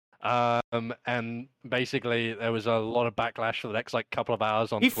Atlanta. And basically there was a lot of backlash for the next couple of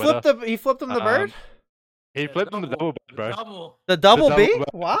hours on He Twitter. flipped him the bird. He flipped him the double bird, bro. Double. The double double B. bird.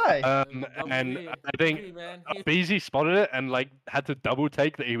 Why? And B. I think B, man. Beezy spotted it and had to double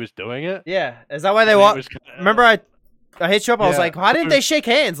take that he was doing it. Yeah, is that why they And it want? was kinda- Remember, I hit you up. I was Yeah, like, why didn't so- they shake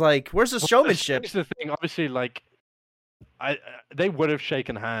hands? Like, where's the Well, showmanship? That's the thing. Obviously, they would have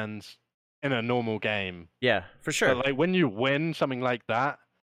shaken hands in a normal game. Yeah, for sure. But when you win something like that,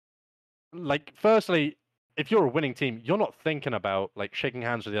 firstly, if you're a winning team, you're not thinking about shaking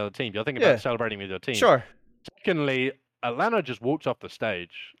hands with the other team. You're thinking Yeah. about celebrating with your team. Sure. Secondly, Atlanta just walked off the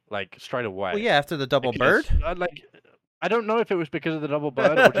stage straight away. Well, yeah, after the double Because, bird. I don't know if it was because of the double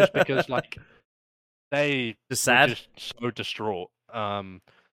bird or just because they Just were sad. just so distraught. But,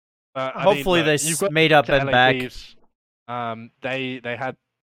 I Hopefully mean, they you've got made up to and LA back. Thieves.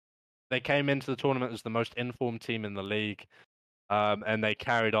 They came into the tournament as the most informed team in the league, and they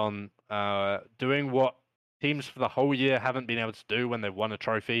carried on doing what teams for the whole year haven't been able to do when they've won a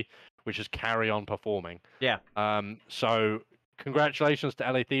trophy, which is carry on performing. Yeah. So congratulations to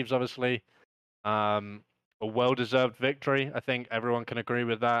LA Thieves, obviously. A well-deserved victory. I think everyone can agree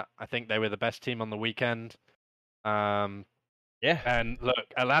with that. I think they were the best team on the weekend. Yeah. And look,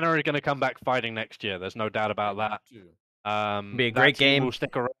 Atlanta are going to come back fighting next year. There's no doubt about that. Be a That great team game. will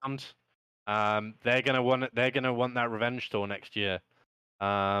stick around. They're gonna want it. They're gonna want that revenge tour next year.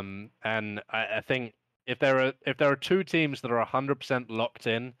 And I think if there are two teams that are 100% locked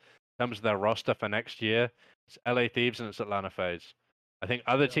in terms of their roster for next year, it's LA Thieves and it's Atlanta FaZe. I think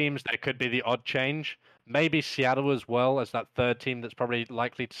other teams there could be the odd change. Maybe Seattle as well as that third team that's probably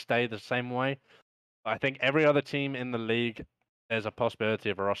likely to stay the same way. But I think every other team in the league, there's a possibility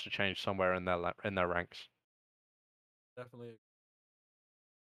of a roster change somewhere in their ranks. Definitely.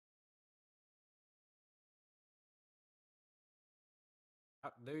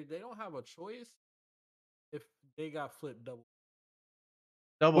 They don't have a choice if they got flipped double.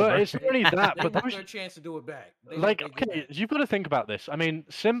 Double Well, bird. it's not only that, They but want those their chance to do it back. They go okay, back. you've got to think about this. I mean,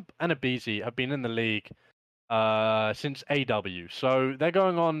 Simp and Abizi have been in the league since AW, so they're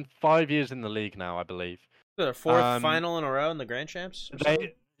going on 5 years in the league now, I believe. The fourth final in a row in the Grand Champs. or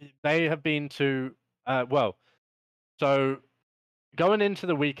something? They have been to so going into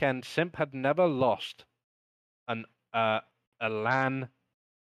the weekend, Simp had never lost a LAN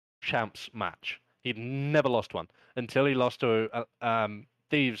champs match. He'd never lost one until he lost to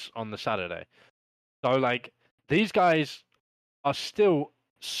Thieves on the Saturday. So these guys are still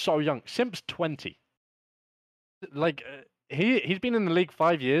so young. Simp's 20. He's been in the league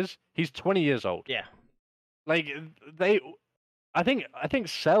 5 years. He's 20 years old. Yeah. I think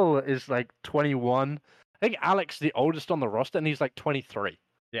Cell is 21 I think Alex the oldest on the roster, and he's like 23.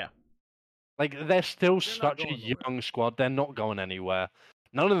 Yeah. Like they're still They're not such a going nowhere. young squad. They're not going anywhere.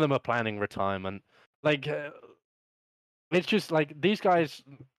 None of them are planning retirement. Like it's just like these guys.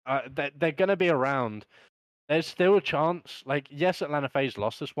 They're gonna be around. There's still a chance. Like yes, Atlanta FaZe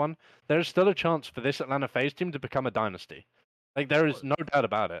lost this one. There's still a chance for this Atlanta FaZe team to become a dynasty. Like there is no doubt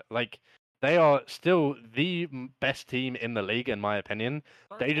about it. Like they are still the best team in the league, in my opinion.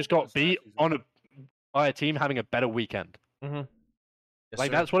 They just got beat by a team having a better weekend. Mm-hmm. Yes,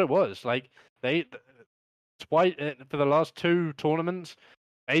 that's what it was. Like twice for the last 2 tournaments,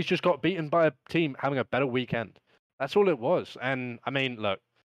 FaZe just got beaten by a team having a better weekend. That's all it was. And I mean, look,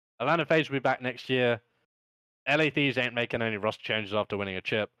 Atlanta FaZe will be back next year. LA Thieves ain't making any roster changes after winning a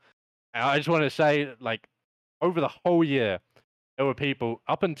chip. And I just want to say, like, over the whole year, there were people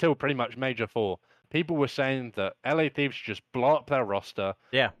up until pretty much Major 4. People were saying that LA Thieves should just blow up their roster.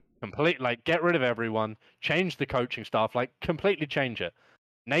 Yeah. Like, get rid of everyone, change the coaching staff, like, completely change it.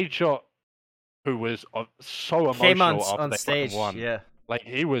 Nadeshot, who was so emotional came after on they stage, won. yeah. Like,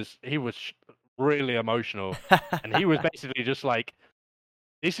 he was really emotional. And he was basically just like,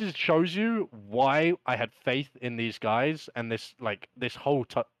 this shows you why I had faith in these guys and this whole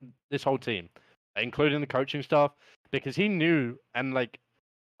team, including the coaching staff, because he knew, and like,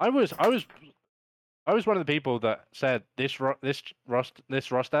 I was one of the people that said this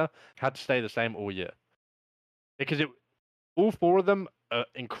roster had to stay the same all year, because all 4 of them are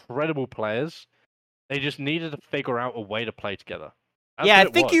incredible players. They just needed to figure out a way to play together. That's yeah, I what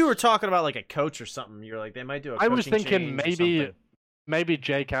it think you was. were talking about like a coach or something. You were like, they might do a coaching I was thinking change maybe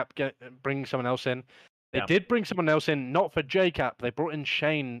JCap bring someone else in. They Yeah. did bring someone else in, not for JCap. They brought in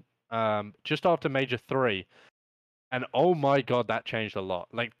Shane just after Major 3. And oh my god, that changed a lot.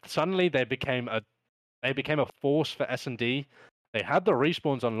 Like suddenly they became a force for S&D. They had the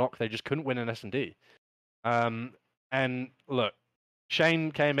respawns unlocked, they just couldn't win in S&D. And look,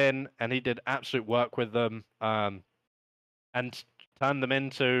 Shane came in and he did absolute work with them, and turned them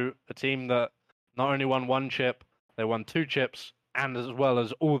into a team that not only won 1 chip, they won 2 chips, and as well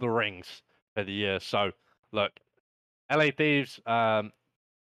as all the rings for the year. So look, LA Thieves, they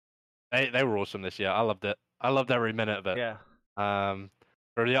were awesome this year. I loved it. I loved every minute of it. Yeah.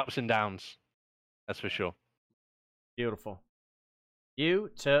 For the ups and downs, that's for sure. Beautiful.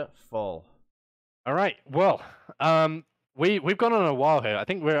 Beautiful. All right. Well, we've gone on a while here. I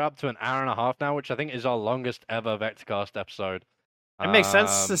think we're up to an hour and a half now, which I think is our longest ever VectorCast episode. It makes sense.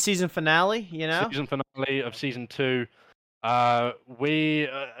 It's the season finale, you know? Season finale of season 2.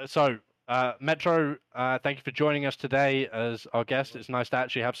 Metro, thank you for joining us today as our guest. It's nice to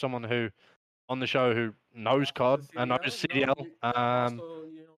actually have someone who on the show who knows COD and knows CDL.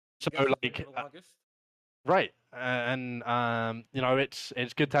 Right, and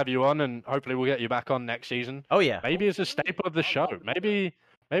it's good to have you on, and hopefully we'll get you back on next season. Oh yeah, maybe as a staple of the show. Maybe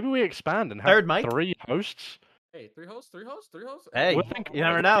we expand and have third mic? 3 hosts. Hey, 3 hosts. Hey, you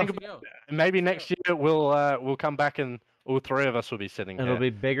never know. Maybe next year we'll come back and all 3 of us will be sitting here. It'll be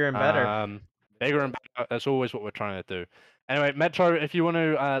bigger and better. Bigger and better. That's always what we're trying to do. Anyway, Metro, if you want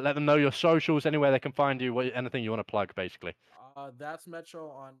to let them know your socials, anywhere they can find you, anything you want to plug, basically. That's Metro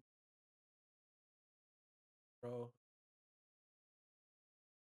on. Bro.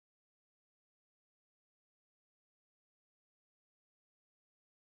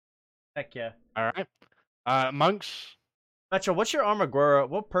 Heck yeah. All right. Monks. Metro, what's your Armaguerra?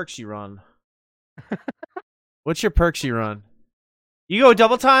 What perks you run? What's your perks you run? You go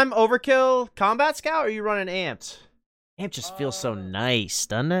double time, overkill, combat scout, or you run an amped? Amped just feels so nice,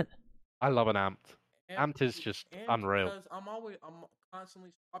 doesn't it? I love an amped. Amped is just unreal. Because I'm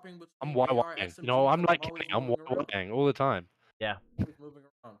constantly swapping between. I'm YYing. You know, I'm like I'm YYing all the time. Yeah. Always moving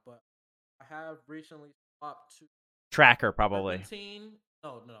around, but I have recently swapped to Tracker probably. Serpentine.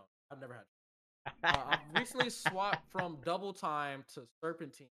 No, I've never had. I've recently swapped from double time to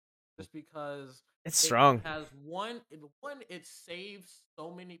Serpentine just because it's strong. It has it saves so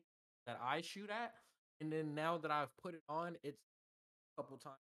many that I shoot at, and then now that I've put it on, it's a couple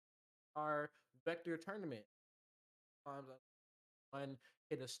times our Vector tournament. Times I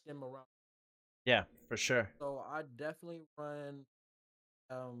hit a stem around. Yeah, for sure. So I definitely run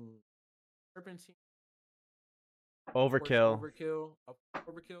Serpentine. Overkill.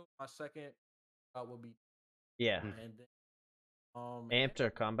 My second will be and then amped or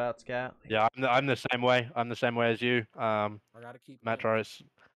combat scout. Yeah, I'm the same way. I'm the same way as you. I gotta keep Metro.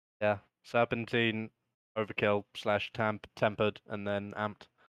 Yeah, Serpentine, overkill / tempered, and then amped.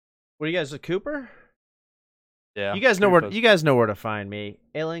 What are you guys, a Cooper? Yeah. You guys know where to find me.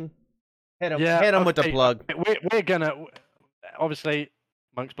 Ailing. Hit him with the plug. We're gonna obviously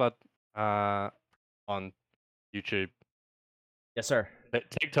Monk's Blood. on YouTube, Yes, sir.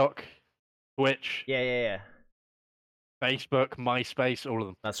 TikTok, Twitch, Yeah. Facebook, MySpace, all of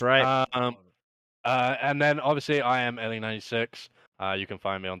them. That's right. And then obviously I am Ellie96. You can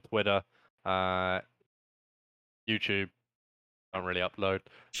find me on Twitter, YouTube. Don't really upload.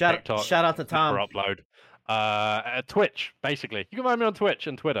 TikTok, Shout out to Tom. never upload. Twitch, basically. You can find me on Twitch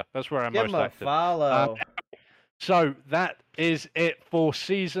and Twitter. That's where I'm Give most him a active. follow. So that is it for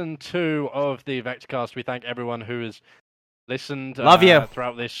season 2 of the VectorCast. We thank everyone who has listened Love you.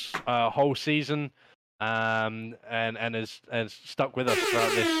 throughout this whole season, and has stuck with us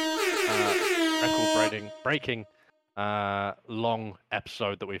throughout this record-breaking long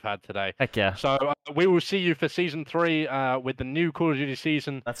episode that we've had today. Heck yeah. So we will see you for season 3 with the new Call of Duty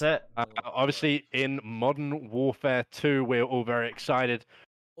season. That's it. Obviously, in Modern Warfare 2, we're all very excited.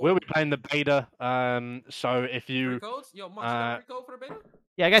 We'll be playing the beta. So if you... Free codes? Yo, Monks, you got a free code for the beta?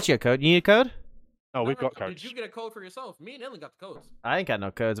 Yeah, I got you a code. You need a code? Oh, we've got codes. Did you get a code for yourself? Me and Ellie got the codes. I ain't got no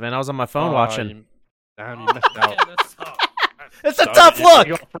codes, man. I was on my phone watching. Damn, you missed out. Yeah, that's tough. It's a So, tough yeah,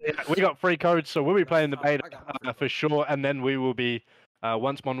 look. we got free codes, so we'll be playing the I beta got my free for sure, and then we will be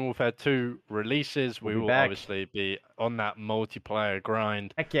once Modern Warfare 2 releases, We'll we be will back. obviously be on that multiplayer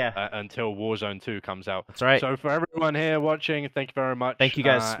grind Heck yeah. until Warzone 2 comes out. That's right. So for everyone here watching, thank you very much. Thank you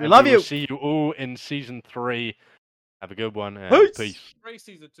guys. We and love will you. See you all in season 3. Have a good one and Peace. peace. Great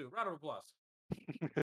season 2. Round of applause.